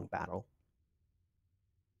 prolonged battle.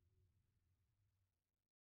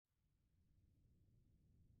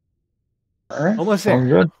 All right. Almost Sounds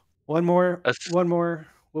there. good. One more. Us- One more.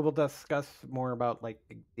 We will discuss more about like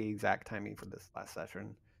the exact timing for this last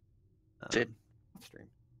session. Did- Stream.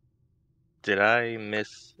 Did I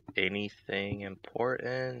miss anything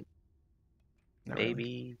important? Not really.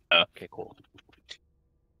 Maybe. No. Okay, cool.